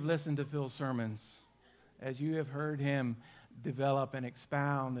as you have listened to Phil's sermons, as you have heard him develop and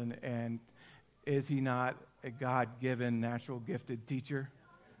expound, and is he not a God-given, natural gifted teacher?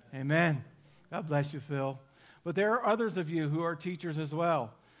 Amen. God bless you, Phil. But there are others of you who are teachers as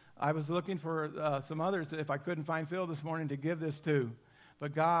well. I was looking for some others if I couldn't find Phil this morning to give this to.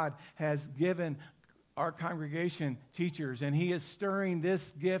 But God has given our congregation teachers, and he is stirring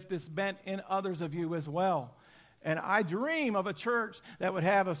this gift, this bent in others of you as well. And I dream of a church that would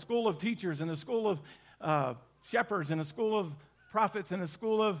have a school of teachers and a school of shepherds and a school of prophets and a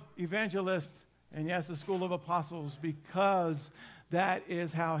school of evangelists and, yes, a school of apostles, because that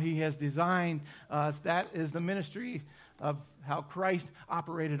is how he has designed us. That is the ministry of how Christ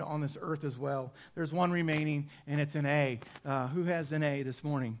operated on this earth as well. There's one remaining, and it's an A. Who has an A this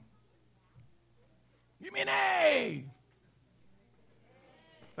morning? Give me an A!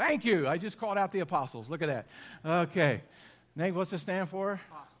 Thank you. I just called out the apostles. Look at that. Okay. Nate, what's it stand for?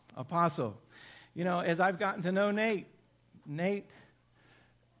 Apostle. You know, as I've gotten to know Nate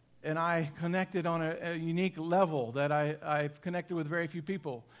and I connected on a unique level that I've connected with very few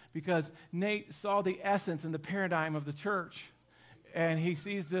people, because Nate saw the essence and the paradigm of the church, and he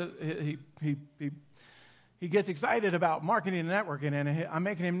sees he gets excited about marketing and networking, and I'm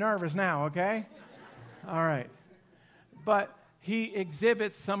making him nervous now, okay? All right. But he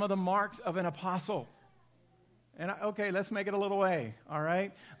exhibits some of the marks of an apostle. And okay, let's make it a little A, all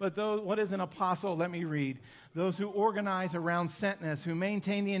right? But what is an apostle? Let me read. Those who organize around sentness, who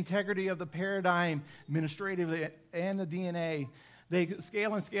maintain the integrity of the paradigm administratively and the DNA. They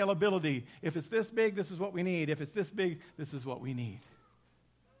scale and scalability. If it's this big, this is what we need. If it's this big, this is what we need.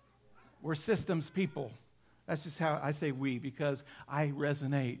 We're systems people. That's just how I say we, because I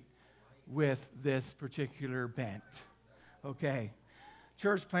resonate with this particular bent. Okay.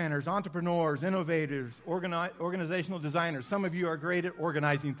 Church planners, entrepreneurs, innovators, organizational designers. Some of you are great at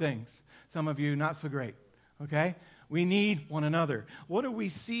organizing things. Some of you not so great. Okay? We need one another. What do we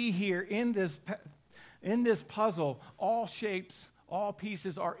see here in this puzzle? All shapes, all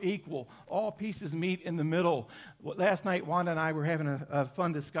pieces are equal. All pieces meet in the middle. Last night, Wanda and I were having a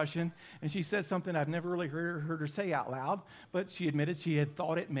fun discussion, and she said something I've never really heard her say out loud, but she admitted she had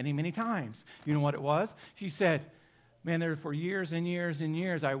thought it many, many times. You know what it was? She said, man, there for years and years and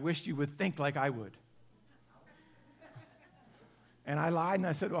years, I wished you would think like I would. And I lied, and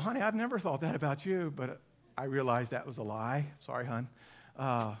I said, well, honey, I've never thought that about you, but I realized that was a lie. Sorry, hon.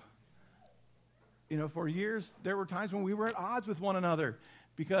 For years, there were times when we were at odds with one another,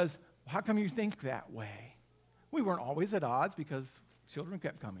 because how come you think that way? We weren't always at odds because children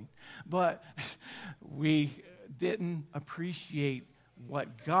kept coming, but we didn't appreciate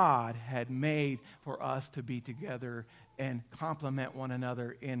what God had made for us to be together and complement one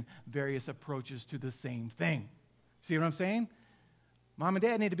another in various approaches to the same thing. See what I'm saying? Mom and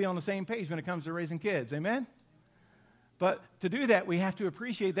Dad need to be on the same page when it comes to raising kids. Amen? But to do that, we have to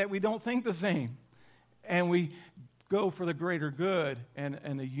appreciate that we don't think the same. And we go for the greater good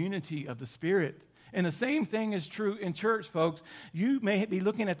and the unity of the Spirit. And the same thing is true in church, folks. You may be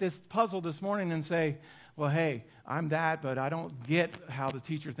looking at this puzzle this morning and say, well, hey, I'm that, but I don't get how the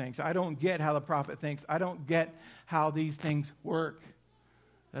teacher thinks. I don't get how the prophet thinks. I don't get how these things work.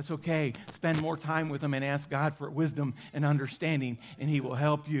 That's okay. Spend more time with them and ask God for wisdom and understanding, and he will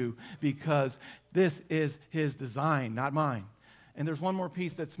help you, because this is his design, not mine. And there's one more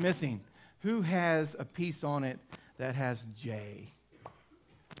piece that's missing. Who has a piece on it that has J?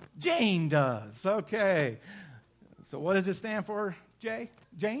 Jane does. Okay. So what does it stand for,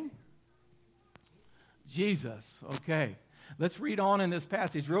 Jane? Jesus. Okay. Let's read on in this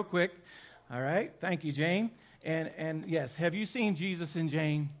passage real quick. All right. Thank you, Jane. And yes, have you seen Jesus in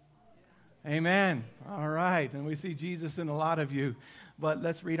Jane? Amen. All right. And we see Jesus in a lot of you. But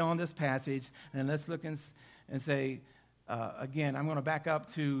let's read on this passage, and let's look and say, again, I'm going to back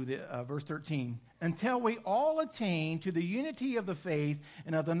up to verse 13. Until we all attain to the unity of the faith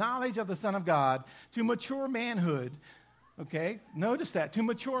and of the knowledge of the Son of God, to mature manhood. Okay, notice that, to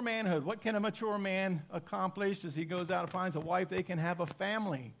mature manhood. What can a mature man accomplish as he goes out and finds a wife? They can have a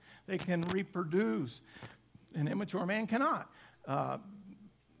family. They can reproduce. An immature man cannot.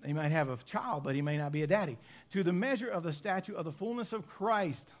 He might have a child, but he may not be a daddy. To the measure of the stature of the fullness of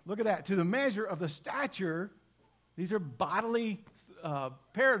Christ. Look at that. To the measure of the stature. These are bodily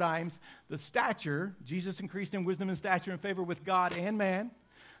paradigms. The stature, Jesus increased in wisdom and stature and favor with God and man.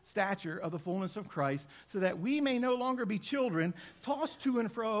 stature of the fullness of Christ, so that we may no longer be children, tossed to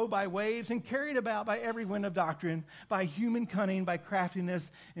and fro by waves and carried about by every wind of doctrine, by human cunning, by craftiness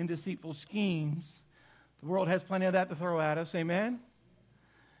and deceitful schemes. The world has plenty of that to throw at us, amen?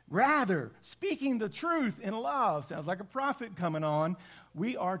 Rather, speaking the truth in love, sounds like a prophet coming on,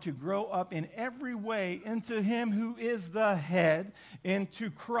 we are to grow up in every way into him who is the head,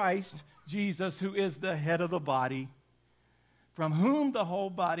 into Christ Jesus, who is the head of the body, from whom the whole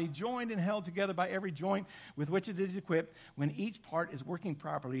body, joined and held together by every joint with which it is equipped, when each part is working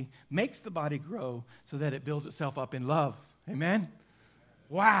properly, makes the body grow so that it builds itself up in love. Amen?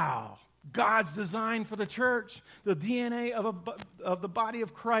 Wow. God's design for the church, the DNA of the body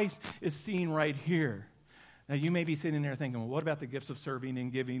of Christ is seen right here. Now, you may be sitting there thinking, well, what about the gifts of serving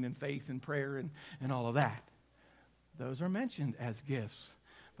and giving and faith and prayer and all of that? Those are mentioned as gifts.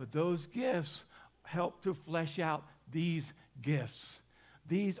 But those gifts help to flesh out these gifts.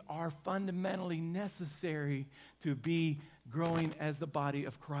 These are fundamentally necessary to be growing as the body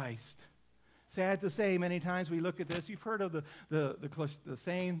of Christ. Sad to say, many times we look at this. You've heard of the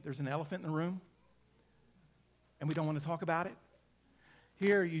saying, there's an elephant in the room, and we don't want to talk about it.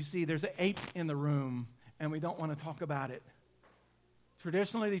 Here you see there's an ape in the room, and we don't want to talk about it.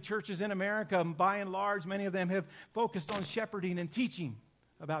 Traditionally, the churches in America, by and large, many of them have focused on shepherding and teaching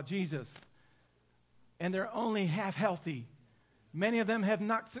about Jesus. And they're only half healthy. Many of them have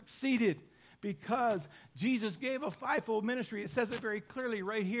not succeeded because Jesus gave a fivefold ministry. It says it very clearly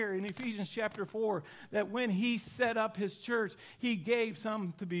right here in Ephesians chapter 4, that when he set up his church, he gave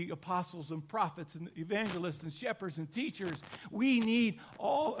some to be apostles and prophets and evangelists and shepherds and teachers. We need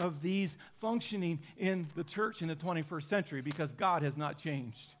all of these functioning in the church in the 21st century because God has not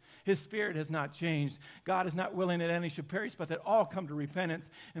changed. His Spirit has not changed. God is not willing that any should perish, but that all come to repentance.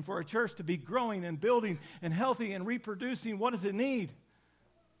 And for a church to be growing and building and healthy and reproducing, what does it need?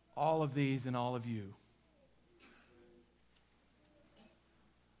 All of these and all of you.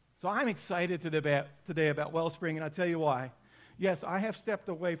 So I'm excited today about Wellspring, and I'll tell you why. Yes, I have stepped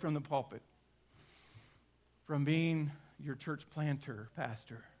away from the pulpit, from being your church planter,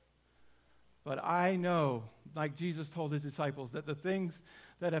 pastor. But I know, like Jesus told his disciples, that the things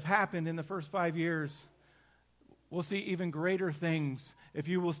that have happened in the first 5 years, we'll see even greater things if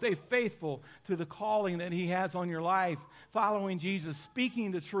you will stay faithful to the calling that he has on your life, following Jesus,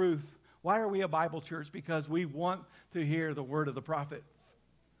 speaking the truth. Why are we a Bible church? Because we want to hear the word of the prophets.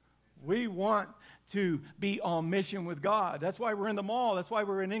 We want to be on mission with God. That's why we're in the mall. That's why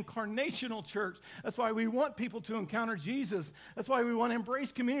we're an incarnational church. That's why we want people to encounter Jesus. That's why we want to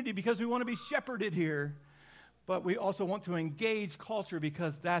embrace community, because we want to be shepherded here. But we also want to engage culture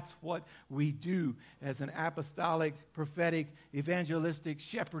because that's what we do as an apostolic, prophetic, evangelistic,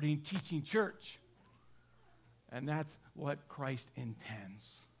 shepherding, teaching church. And that's what Christ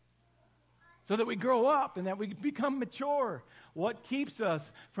intends. So that we grow up and that we become mature. What keeps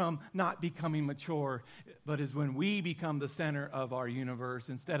us from not becoming mature, but is when we become the center of our universe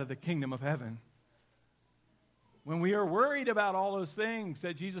instead of the kingdom of heaven. When we are worried about all those things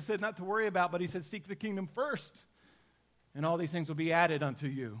that Jesus said not to worry about, but he said seek the kingdom first, and all these things will be added unto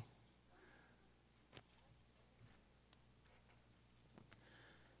you.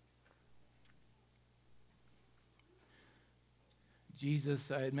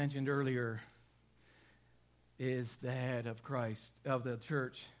 Jesus, I had mentioned earlier, is the head of Christ, of the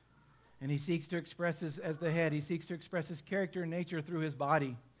church. And he seeks to express as the head, he seeks to express his character and nature through his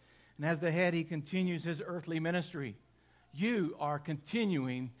body. And as the head, he continues his earthly ministry. You are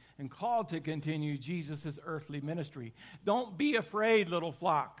continuing and called to continue Jesus' earthly ministry. Don't be afraid, little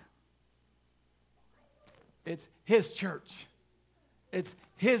flock. It's his church. It's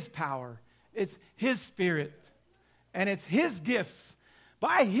his power. It's his Spirit. And it's his gifts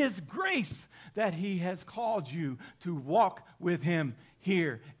by his grace that he has called you to walk with him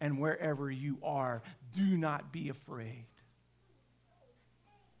here and wherever you are. Do not be afraid.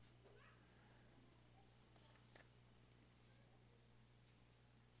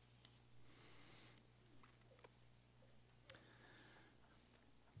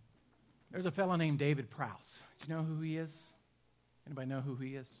 There's a fellow named David Prowse. Do you know who he is? Anybody know who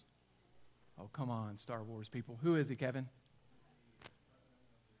he is? Oh, come on, Star Wars people. Who is he, Kevin?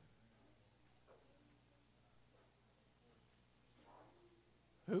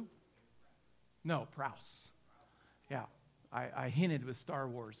 Who? No, Prowse. Yeah, I hinted with Star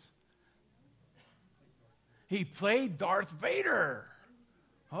Wars. He played Darth Vader.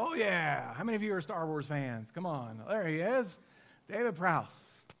 Oh, yeah. How many of you are Star Wars fans? Come on. There he is. David Prowse.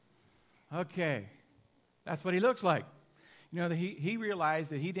 Okay, that's what he looks like. You know, he realized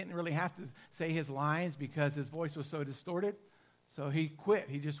that he didn't really have to say his lines because his voice was so distorted. So he quit.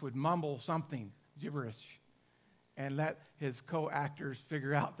 He just would mumble something, gibberish, and let his co-actors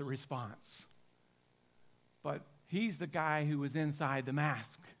figure out the response. But he's the guy who was inside the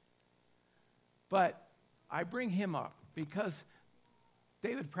mask. But I bring him up because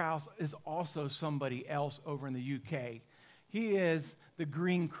David Prowse is also somebody else over in the UK. He is the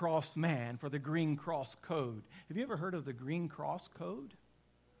Green Cross man for the Green Cross Code. Have you ever heard of the Green Cross Code?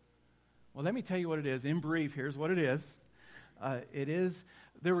 Well, let me tell you what it is. In brief, here's what it is.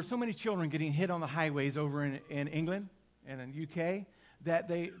 There were so many children getting hit on the highways over in England and in the UK that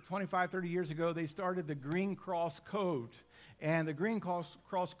 25, 30 years ago, they started the Green Cross Code. And the Green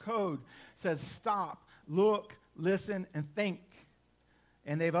Cross Code says stop, look, listen, and think.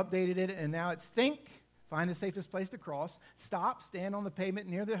 And they've updated it, and now it's think, find the safest place to cross, stop, stand on the pavement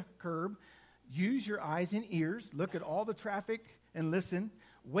near the curb, use your eyes and ears, look at all the traffic and listen,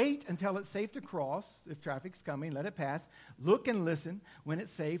 wait until it's safe to cross. If traffic's coming, let it pass. Look and listen. When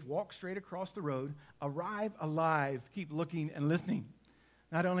it's safe, walk straight across the road. Arrive alive. Keep looking and listening.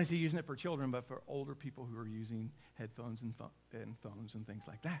 Not only is he using it for children, but for older people who are using headphones and phones and things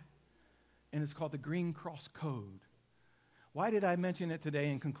like that. And it's called the Green Cross Code. Why did I mention it today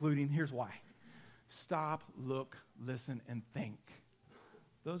in concluding? Here's why. Stop, look, listen, and think.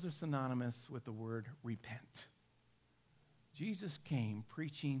 Those are synonymous with the word repent. Jesus came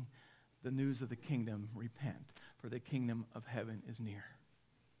preaching the news of the kingdom, repent, for the kingdom of heaven is near.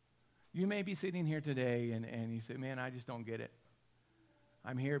 You may be sitting here today and you say, man, I just don't get it.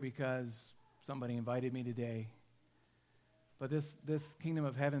 I'm here because somebody invited me today. But this kingdom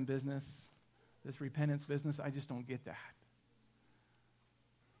of heaven business, this repentance business, I just don't get that.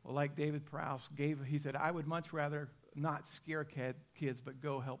 Well, like David Prowse he said, I would much rather not scare kids, but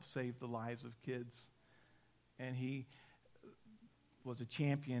go help save the lives of kids. And he is a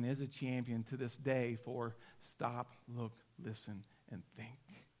champion to this day for stop, look, listen, and think.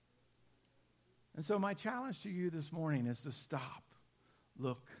 And so my challenge to you this morning is to stop,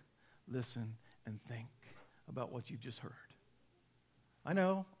 look, listen, and think about what you've just heard. I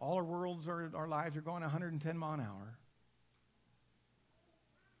know all our lives are going 110 miles an hour.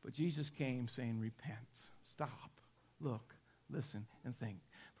 But Jesus came saying, repent, stop, look, listen, and think,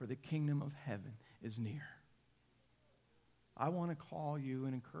 for the kingdom of heaven is near. I want to call you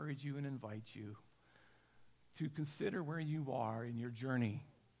and encourage you and invite you to consider where you are in your journey.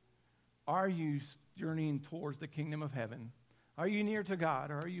 Are you journeying towards the kingdom of heaven? Are you near to God,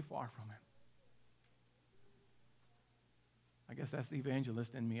 or are you far from Him? I guess that's the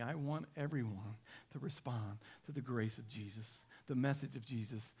evangelist in me. I want everyone to respond to the grace of Jesus, the message of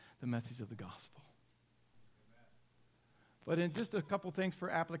Jesus, the message of the gospel. But in just a couple things for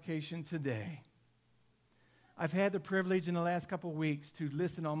application today. I've had the privilege in the last couple of weeks to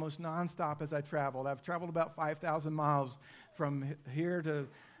listen almost nonstop as I traveled. I've traveled about 5,000 miles from here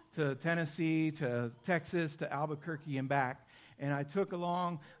to Tennessee, to Texas, to Albuquerque and back. And I took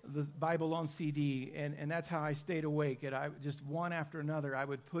along the Bible on CD, and that's how I stayed awake. And I just one after another, I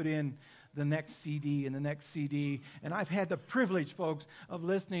would put in the next CD and the next CD. And I've had the privilege, folks, of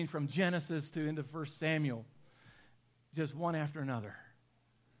listening from Genesis to into 1 Samuel, just one after another.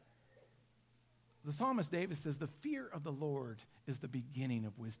 The psalmist David says, the fear of the Lord is the beginning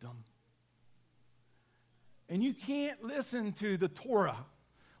of wisdom. And you can't listen to the Torah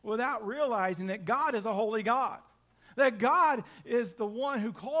without realizing that God is a holy God. That God is the one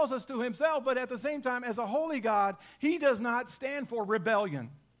who calls us to Himself, but at the same time, as a holy God, He does not stand for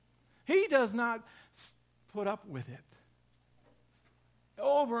rebellion. He does not put up with it.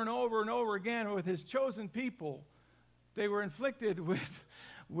 Over and over and over again with His chosen people, they were inflicted with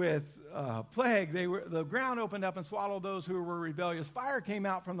plague. The ground opened up and swallowed those who were rebellious. Fire came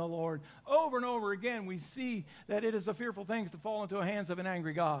out from the Lord. Over and over again, we see that it is a fearful thing to fall into the hands of an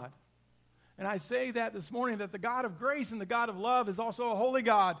angry God. And I say that this morning, that the God of grace and the God of love is also a holy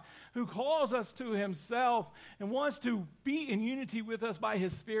God who calls us to Himself and wants to be in unity with us by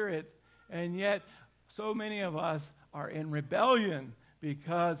His Spirit. And yet, so many of us are in rebellion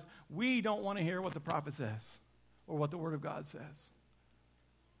because we don't want to hear what the prophet says or what the Word of God says.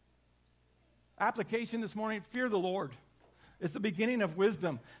 Application this morning, fear the Lord. It's the beginning of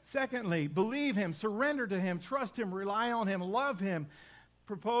wisdom. Secondly, believe Him, surrender to Him, trust Him, rely on Him, love Him.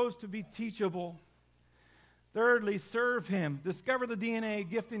 Propose to be teachable. Thirdly, serve Him. Discover the DNA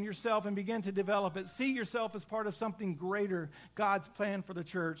gift in yourself and begin to develop it. See yourself as part of something greater, God's plan for the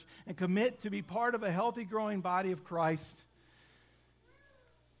church, and commit to be part of a healthy, growing body of Christ.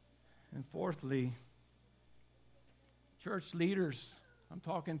 And fourthly, church leaders. I'm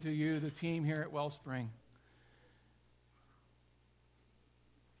talking to you, the team here at Wellspring.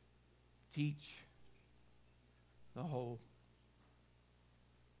 Teach the whole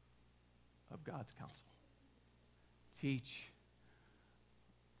of God's counsel. Teach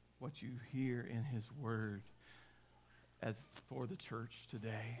what you hear in his word as for the church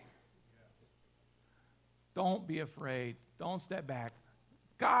today. Don't be afraid. Don't step back.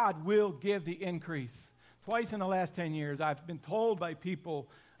 God will give the increase. Twice in the last 10 years, I've been told by people,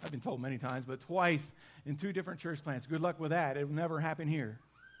 I've been told many times, but twice in 2 different church plants, good luck with that. It will never happen here.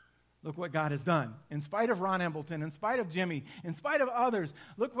 Look what God has done. In spite of Ron Embleton, in spite of Jimmy, in spite of others,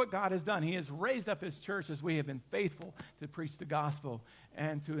 look what God has done. He has raised up his church as we have been faithful to preach the gospel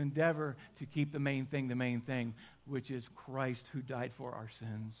and to endeavor to keep the main thing, which is Christ who died for our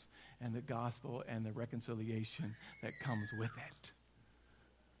sins and the gospel and the reconciliation that comes with it.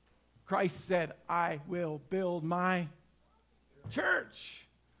 Christ said, I will build my church.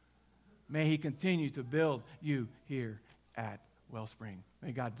 May he continue to build you here at Wellspring.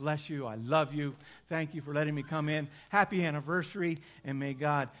 May God bless you. I love you. Thank you for letting me come in. Happy anniversary, and may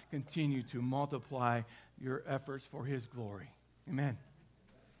God continue to multiply your efforts for his glory. Amen.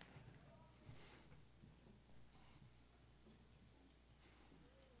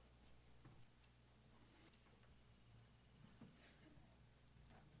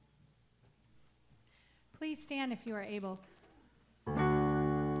 Please stand if you are able.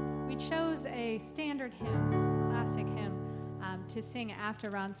 We chose a standard hymn, classic hymn, to sing after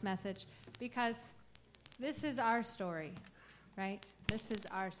Ron's message because this is our story, right? This is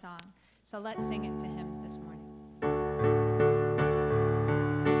our song. So let's sing it to him this morning.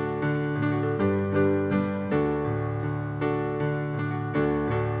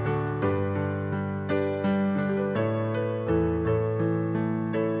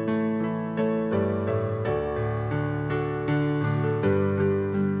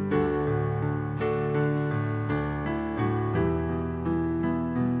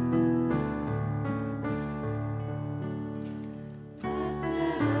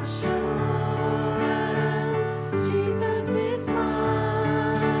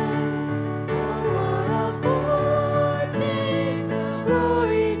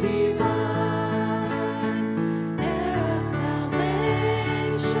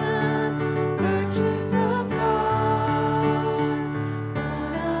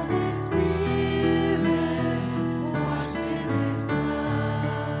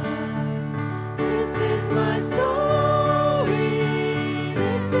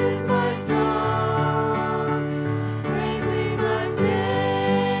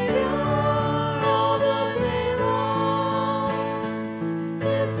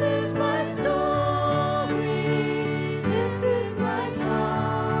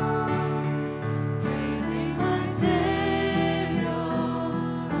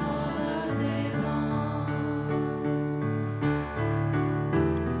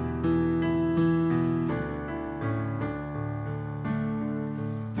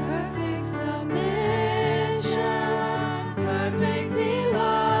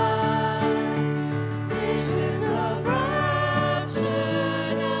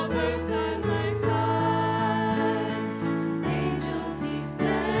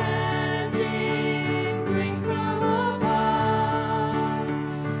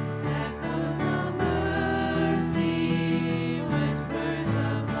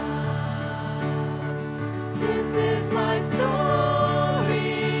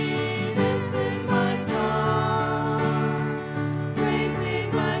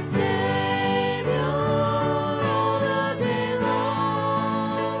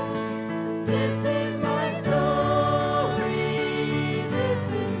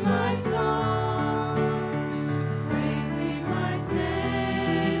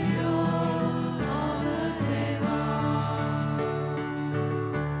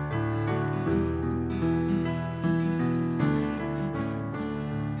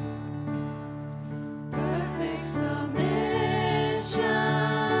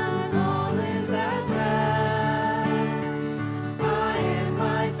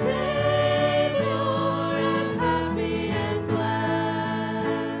 Savior.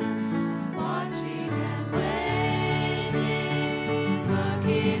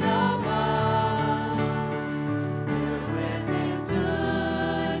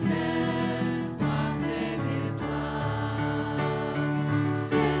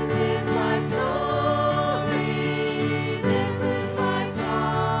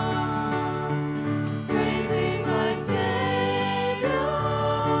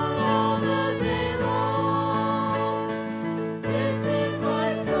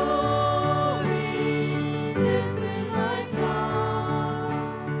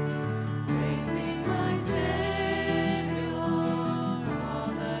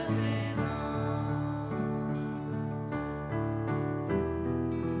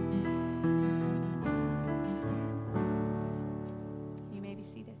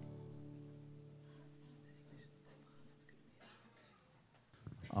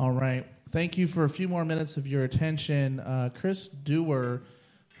 All right. Thank you for a few more minutes of your attention. Chris Dewar,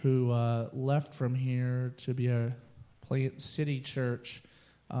 who left from here to be a Plant City Church,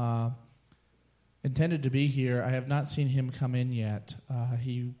 intended to be here. I have not seen him come in yet.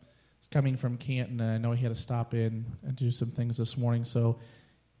 He is coming from Canton, and I know he had to stop in and do some things this morning. So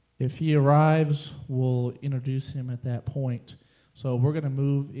if he arrives, we'll introduce him at that point. So we're going to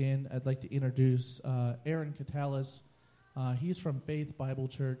move in. I'd like to introduce Aaron Catalis. He's from Faith Bible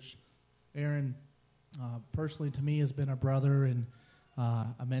Church. Aaron, personally to me, has been a brother and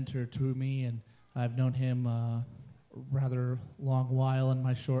a mentor to me, and I've known him a rather long while in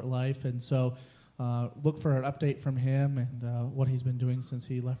my short life. And so look for an update from him and what he's been doing since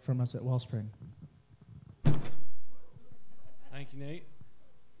he left from us at Wellspring. Thank you, Nate.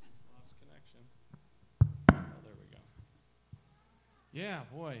 Lost connection. Oh, there we go. Yeah,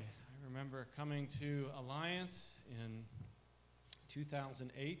 boy, I remember coming to Alliance in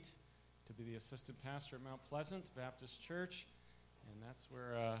 2008 to be the assistant pastor at Mount Pleasant Baptist Church, and that's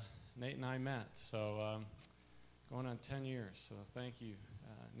where Nate and I met. So going on 10 years. So thank you,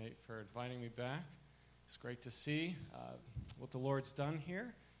 Nate, for inviting me back. It's great to see what the Lord's done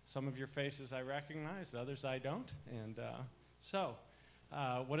here. Some of your faces I recognize, others I don't. And so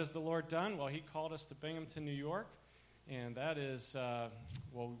what has the Lord done? Well, he called us to Binghamton, New York. And that is,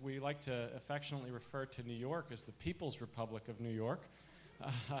 we like to affectionately refer to New York as the People's Republic of New York.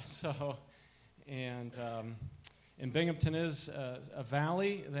 And Binghamton is a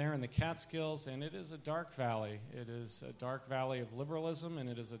valley there in the Catskills, and it is a dark valley. It is a dark valley of liberalism, and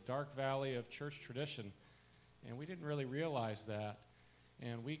it is a dark valley of church tradition. And we didn't really realize that.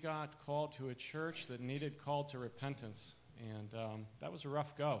 And we got called to a church that needed called to repentance. And that was a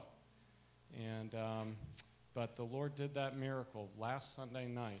rough go. But the Lord did that miracle last Sunday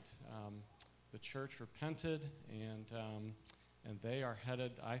night. The church repented, and they are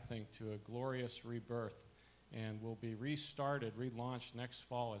headed, I think, to a glorious rebirth, and will be restarted, relaunched next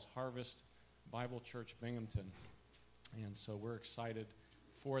fall as Harvest Bible Church Binghamton. And so we're excited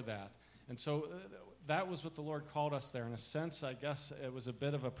for that. And so that was what the Lord called us there. In a sense, I guess it was a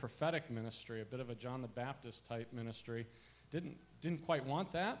bit of a prophetic ministry, a bit of a John the Baptist type ministry. Didn't quite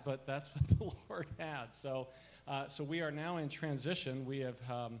want that, but that's what the Lord had. So we are now in transition. We have,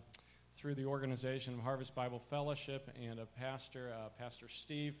 through the organization of Harvest Bible Fellowship and a pastor, Pastor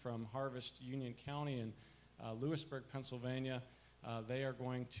Steve from Harvest Union County in Lewisburg, Pennsylvania, they are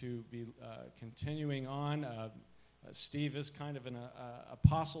going to be continuing on. Steve is kind of an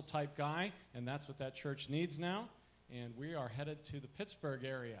apostle-type guy, and that's what that church needs now. And we are headed to the Pittsburgh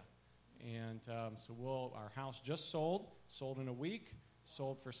area. And so our house just sold in a week,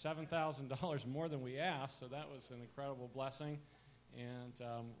 sold for $7,000 more than we asked, so that was an incredible blessing. And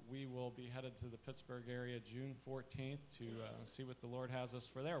we will be headed to the Pittsburgh area June 14th to see what the Lord has us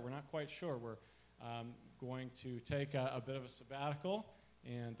for there. We're not quite sure. We're going to take a bit of a sabbatical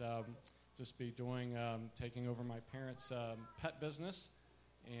and just be taking over my parents' pet business.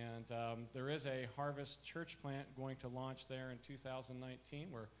 And there is a Harvest church plant going to launch there in 2019.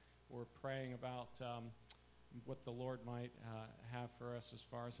 We're praying about what the Lord might have for us as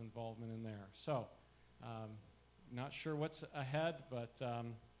far as involvement in there. So, not sure what's ahead, but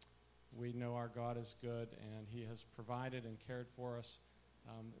we know our God is good, and He has provided and cared for us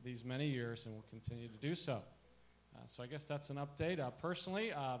these many years and will continue to do so. So I guess that's an update.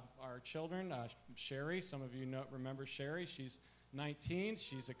 Personally, our children, Sherry, some of you remember Sherry. She's 19.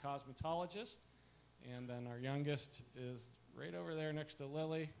 She's a cosmetologist. And then our youngest is right over there next to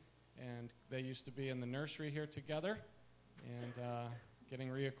Lily. And they used to be in the nursery here together and getting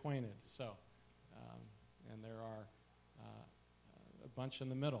reacquainted. So, and there are a bunch in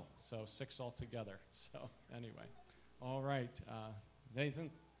the middle, so 6 altogether. So anyway, all right.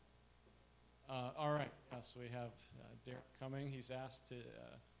 Nathan? All right. So we have Derek coming. He's asked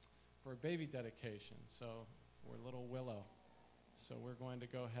for a baby dedication, so for little Willow. So we're going to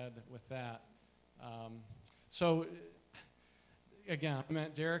go ahead with that. Again, I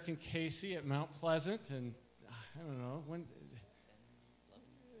met Derek and Casey at Mount Pleasant, and I don't know, when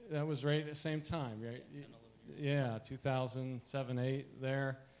that was right at the same time, right? 2007, 8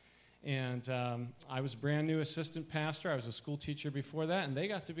 there. And I was a brand new assistant pastor. I was a school teacher before that, and they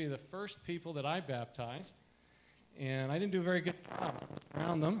got to be the first people that I baptized. And I didn't do a very good job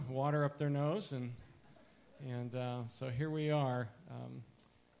around them, water up their nose, and so here we are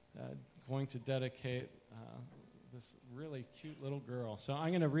going to dedicate this really cute little girl. So I'm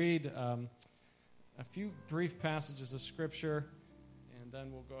going to read a few brief passages of Scripture, and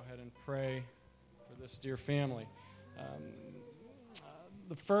then we'll go ahead and pray for this dear family.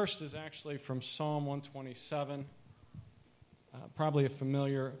 The first is actually from Psalm 127. probably a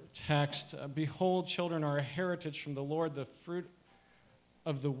familiar text. Behold, children are a heritage from the Lord, the fruit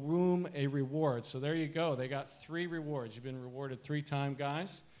of the womb a reward. So there you go. They got 3 rewards. You've been rewarded 3 times,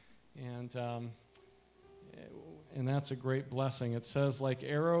 guys. And that's a great blessing. It says, like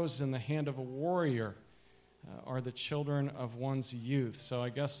arrows in the hand of a warrior are the children of one's youth. So I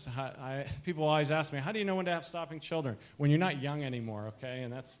guess people always ask me, how do you know when to have stopping children? When you're not young anymore, okay?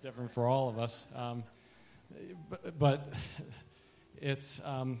 And that's different for all of us. But it's,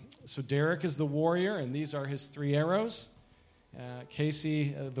 so Derek is the warrior, and these are his 3 arrows.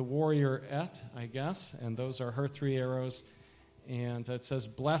 Casey, the warriorette, I guess, and those are her 3 arrows. And it says,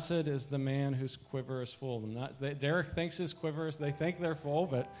 blessed is the man whose quiver is full. Derek thinks his quivers, they think they're full,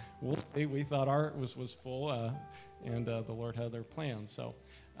 but we'll see. We thought ours was full, and the Lord had their plan. So,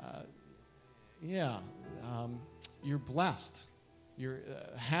 you're blessed. You're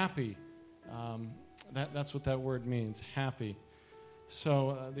happy. That's what that word means, happy.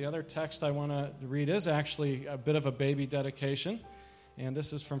 So the other text I want to read is actually a bit of a baby dedication. And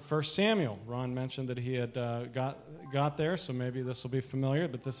this is from 1 Samuel. Ron mentioned that he had got there, so maybe this will be familiar.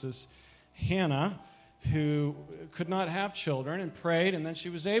 But this is Hannah, who could not have children and prayed, and then she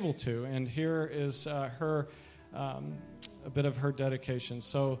was able to. And here is a bit of her dedication.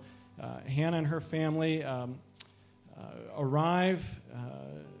 So Hannah and her family arrive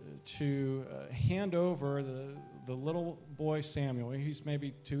to hand over the little boy Samuel. He's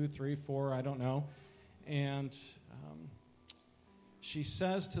maybe 2, 3, 4, I don't know. And she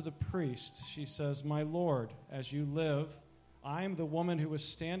says to the priest, she says, my Lord, as you live, I am the woman who was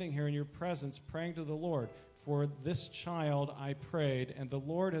standing here in your presence praying to the Lord. For this child I prayed, and the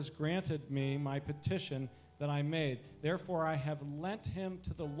Lord has granted me my petition that I made. Therefore I have lent him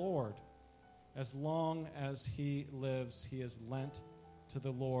to the Lord. As long as he lives, he is lent to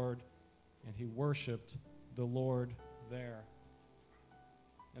the Lord, and he worshiped the Lord there.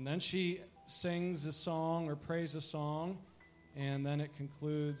 And then she sings a song or prays a song, and then it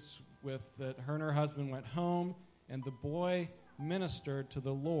concludes with that her and her husband went home, and the boy ministered to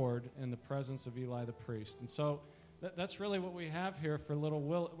the Lord in the presence of Eli the priest. And so that's really what we have here for little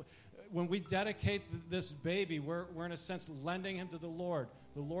Will. When we dedicate this baby, we're in a sense lending him to the Lord.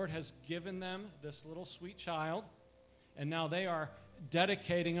 The Lord has given them this little sweet child, and now they are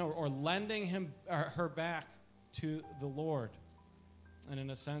dedicating or lending him her back to the Lord. And in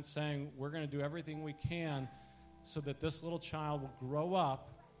a sense saying, we're going to do everything we can so that this little child will grow up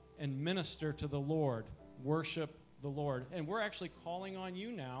and minister to the Lord, worship the Lord. And we're actually calling on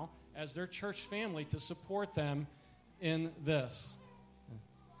you now as their church family to support them in this.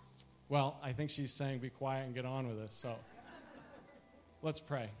 Well, I think she's saying be quiet and get on with this. So let's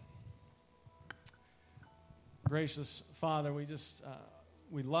pray. Gracious Father,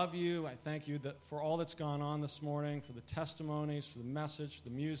 we love you. I thank you for all that's gone on this morning, for the testimonies, for the message, the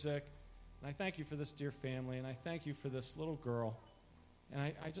music. And I thank you for this dear family, and I thank you for this little girl.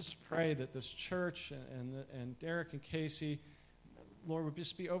 And I just pray that this church and Derek and Casey, Lord, would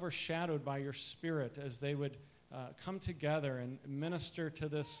just be overshadowed by your Spirit as they would come together and minister to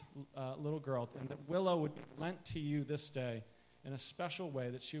this little girl, and that Willow would be lent to you this day in a special way,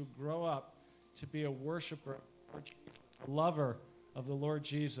 that she would grow up to be a worshiper, a lover of the Lord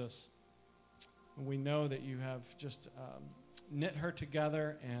Jesus. And we know that you have just knit her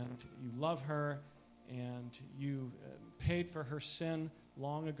together, and you love her, and you paid for her sin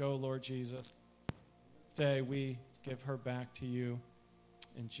long ago, Lord Jesus. Today we give her back to you.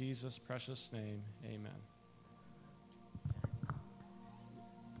 In Jesus' precious name, amen.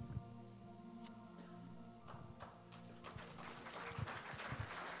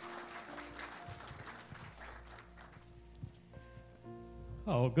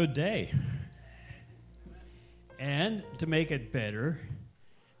 Oh, good day. And to make it better,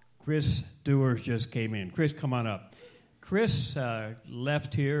 Chris Dewars just came in. Chris, come on up. Chris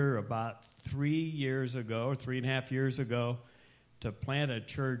left here about 3.5 years ago, to plant a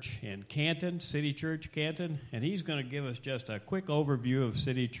church in Canton, City Church Canton, and he's going to give us just a quick overview of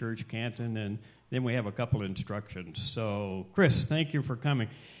City Church Canton, and then we have a couple instructions. So, Chris, thank you for coming.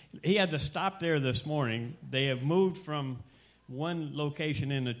 He had to stop there this morning. They have moved from one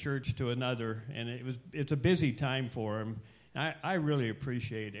location in the church to another, and it's a busy time for him. I really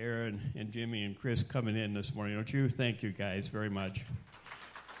appreciate Aaron and Jimmy and Chris coming in this morning, don't you? Thank you guys very much.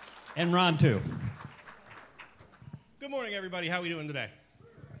 And Ron, too. Good morning, everybody. How are we doing today?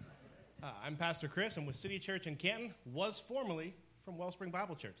 I'm Pastor Chris. I'm with City Church in Canton. Was formerly from Wellspring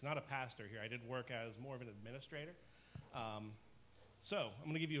Bible Church. Not a pastor here. I did work as more of an administrator. So I'm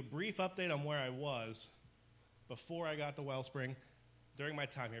going to give you a brief update on where I was before I got to Wellspring during my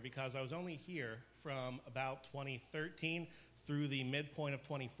time here, because I was only here from about 2013 through the midpoint of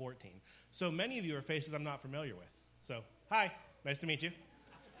 2014. So many of you are faces I'm not familiar with. So, hi, nice to meet you.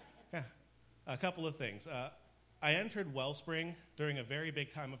 Yeah, a couple of things. I entered Wellspring during a very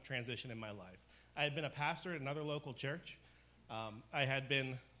big time of transition in my life. I had been a pastor at another local church. I had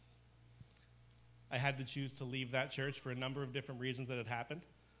to choose to leave that church for a number of different reasons that had happened.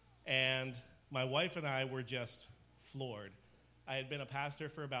 And my wife and I were just floored. I had been a pastor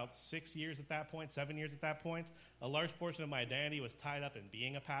for about 6 years at that point, 7 years at that point. A large portion of my identity was tied up in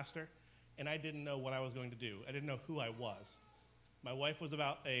being a pastor, and I didn't know what I was going to do. I didn't know who I was. My wife was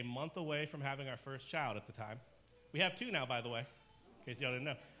about a month away from having our first child at the time. We have 2 now, by the way, in case y'all didn't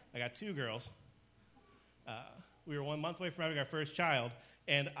know. I got 2 girls. We were 1 month away from having our first child,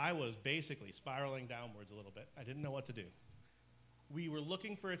 and I was basically spiraling downwards a little bit. I didn't know what to do. We were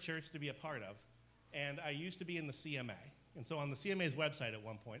looking for a church to be a part of, and I used to be in the CMA. And so on the CMA's website at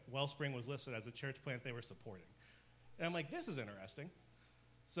one point, Wellspring was listed as a church plant they were supporting. And I'm like, this is interesting.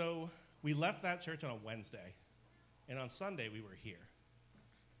 So we left that church on a Wednesday, and on Sunday we were here.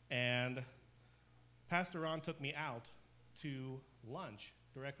 And Pastor Ron took me out to lunch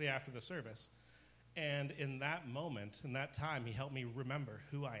directly after the service. And in that moment, in that time, he helped me remember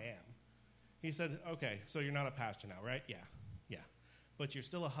who I am. He said, okay, so you're not a pastor now, right? Yeah. But you're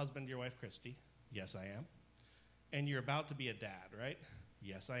still a husband to your wife, Christy. Yes, I am. And you're about to be a dad, right?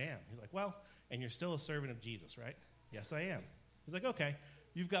 Yes, I am. He's like, well, and you're still a servant of Jesus, right? Yes, I am. He's like, okay,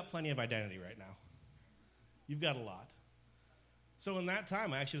 you've got plenty of identity right now. You've got a lot. So in that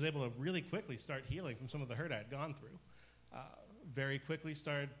time, I actually was able to really quickly start healing from some of the hurt I had gone through. Very quickly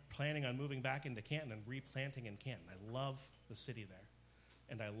started planning on moving back into Canton and replanting in Canton. I love the city there,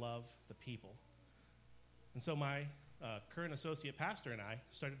 and I love the people. And so my current associate pastor and I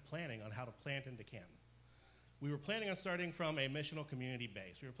started planning on how to plant into Canton. We were planning on starting from a missional community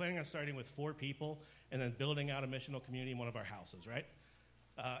base. We were planning on starting with 4 people and then building out a missional community in one of our houses, right?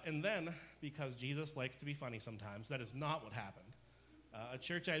 And then, because Jesus likes to be funny sometimes, that is not what happened. A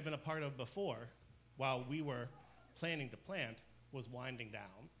church I had been a part of before, while we were planning to plant, was winding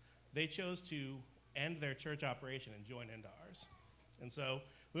down. They chose to end their church operation and join into ours. And so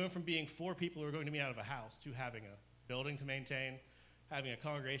we went from being 4 people who were going to meet out of a house to having a building to maintain, having a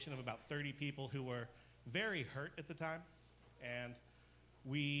congregation of about 30 people who were very hurt at the time, and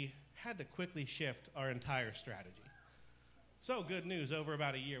we had to quickly shift our entire strategy. So good news, over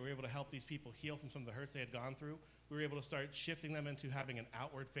about a year, we were able to help these people heal from some of the hurts they had gone through. We were able to start shifting them into having an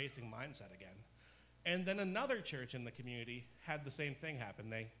outward-facing mindset again. And then another church in the community had the same thing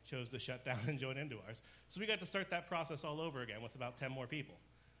happen. They chose to shut down and join into ours. So we got to start that process all over again with about 10 more people.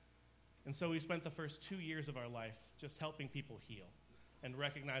 And so we spent the first 2 years of our life just helping people heal and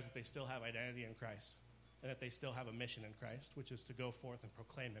recognize that they still have identity in Christ and that they still have a mission in Christ, which is to go forth and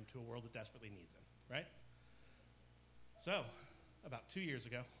proclaim him to a world that desperately needs him, right? So about 2 years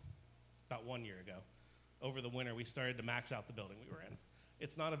ago, about 1 year ago, over the winter, we started to max out the building we were in.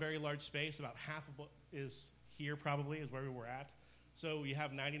 It's not a very large space. About half of what is here probably is where we were at. So you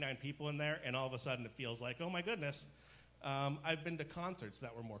have 99 people in there, and all of a sudden it feels like, oh my goodness, I've been to concerts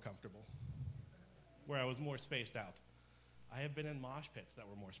that were more comfortable, where I was more spaced out. I have been in mosh pits that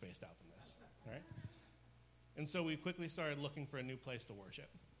were more spaced out than this, right? And so we quickly started looking for a new place to worship.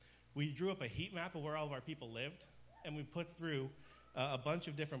 We drew up a heat map of where all of our people lived, and we put through a bunch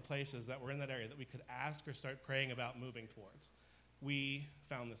of different places that were in that area that we could ask or start praying about moving towards. We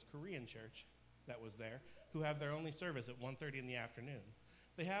found this Korean church that was there who have their only service at 1:30 in the afternoon.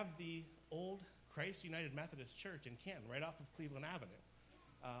 They have the old Christ United Methodist Church in Canton, right off of Cleveland Avenue.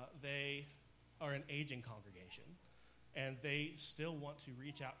 They are an aging congregation, and they still want to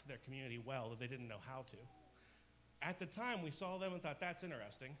reach out to their community well, that they didn't know how to. At the time, we saw them and thought, that's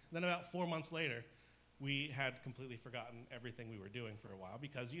interesting. Then about 4 months later, we had completely forgotten everything we were doing for a while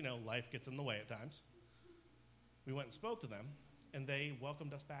because, life gets in the way at times. We went and spoke to them, and they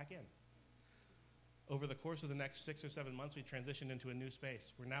welcomed us back in. Over the course of the next 6 or 7 months, we transitioned into a new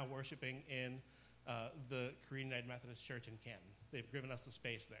space. We're now worshiping in the Korean United Methodist Church in Canton. They've given us a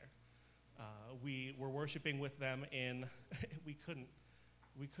space there. We were worshiping with them in, we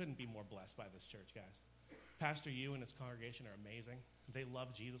couldn't be more blessed by this church, guys. Pastor Yu and his congregation are amazing. They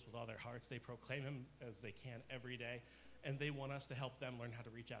love Jesus with all their hearts. They proclaim him as they can every day, and they want us to help them learn how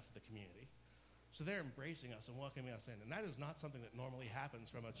to reach out to the community. So they're embracing us and welcoming us in, and that is not something that normally happens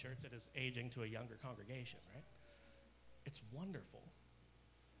from a church that is aging to a younger congregation, right? It's wonderful.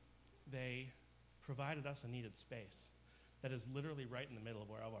 They provided us a needed space that is literally right in the middle of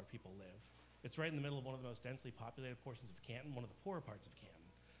where all of our people live. It's right in the middle of one of the most densely populated portions of Canton, one of the poorer parts of Canton.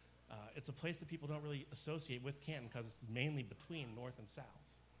 It's a place that people don't really associate with Canton because it's mainly between north and south.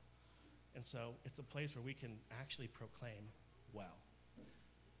 And so it's a place where we can actually proclaim well.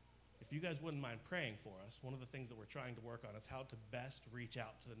 If you guys wouldn't mind praying for us, one of the things that we're trying to work on is how to best reach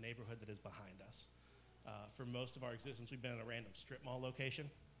out to the neighborhood that is behind us. For most of our existence, we've been in a random strip mall location,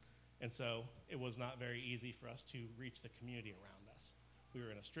 and so it was not very easy for us to reach the community around us. We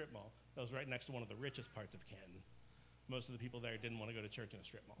were in a strip mall that was right next to one of the richest parts of Canton. Most of the people there didn't want to go to church in a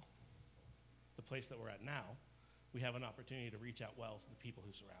strip mall. The place that we're at now, we have an opportunity to reach out well to the people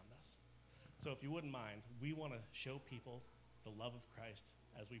who surround us. So if you wouldn't mind, we want to show people the love of Christ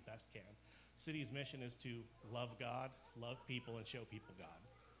as we best can. City's mission is to love God, love people, and show people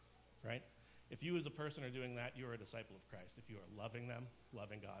God, right? If you as a person are doing that, you're a disciple of Christ. If you are loving them,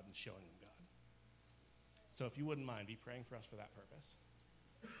 loving God, and showing them God. So if you wouldn't mind, be praying for us for that purpose.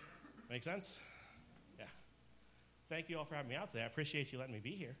 Make sense? Yeah. Thank you all for having me out today. I appreciate you letting me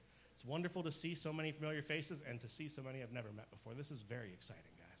be here. It's wonderful to see so many familiar faces and to see so many I've never met before. This is very exciting,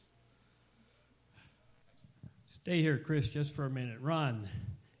 guys. Stay here, Chris, just for a minute. Ron,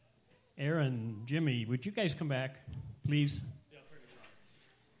 Aaron, Jimmy, would you guys come back, please?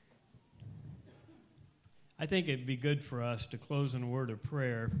 I think it'd be good for us to close in a word of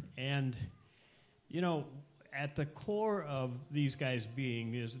prayer. And, you know, at the core of these guys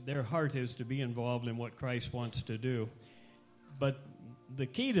being is their heart is to be involved in what Christ wants to do. But the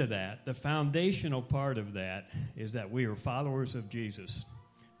key to that, the foundational part of that, is that we are followers of Jesus.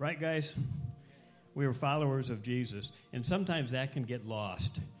 Right, guys? We are followers of Jesus. And sometimes that can get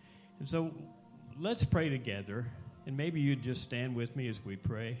lost. And so let's pray together. And maybe you'd just stand with me as we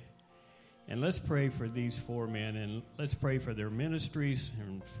pray. And let's pray for these four men, and let's pray for their ministries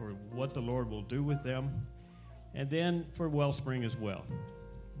and for what the Lord will do with them, and then for Wellspring as well.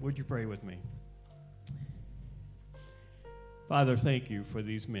 Would you pray with me? Father, thank you for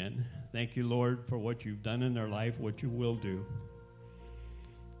these men. Thank you, Lord, for what you've done in their life, what you will do.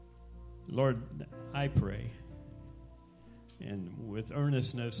 Lord, I pray, and with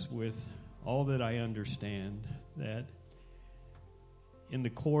earnestness, with all that I understand, that in the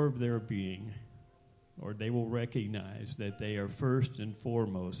core of their being, Lord, they will recognize that they are first and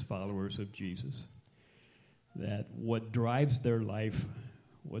foremost followers of Jesus. That what drives their life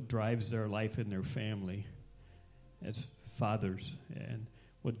in their family as fathers, and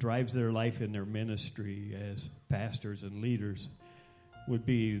what drives their life in their ministry as pastors and leaders would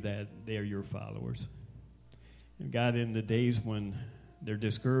be that they are your followers. And God, in the days when they're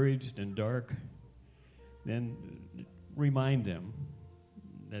discouraged and dark, then remind them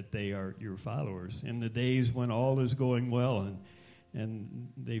that they are your followers. In the days when all is going well and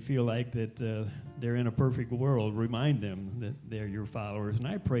they feel like that they're in a perfect world, remind them that they're your followers. And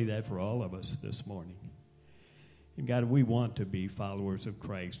I pray that for all of us this morning. And God, we want to be followers of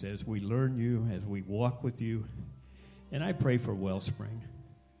Christ as we learn you, as we walk with you. And I pray for Wellspring.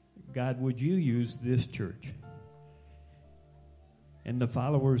 God, would you use this church and the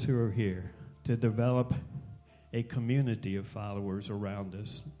followers who are here to develop a community of followers around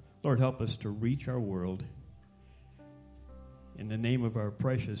us. Lord, help us to reach our world in the name of our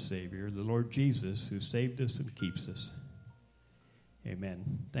precious Savior, the Lord Jesus, who saved us and keeps us.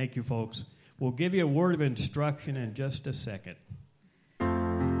 Amen. Thank you, folks. We'll give you a word of instruction in just a second.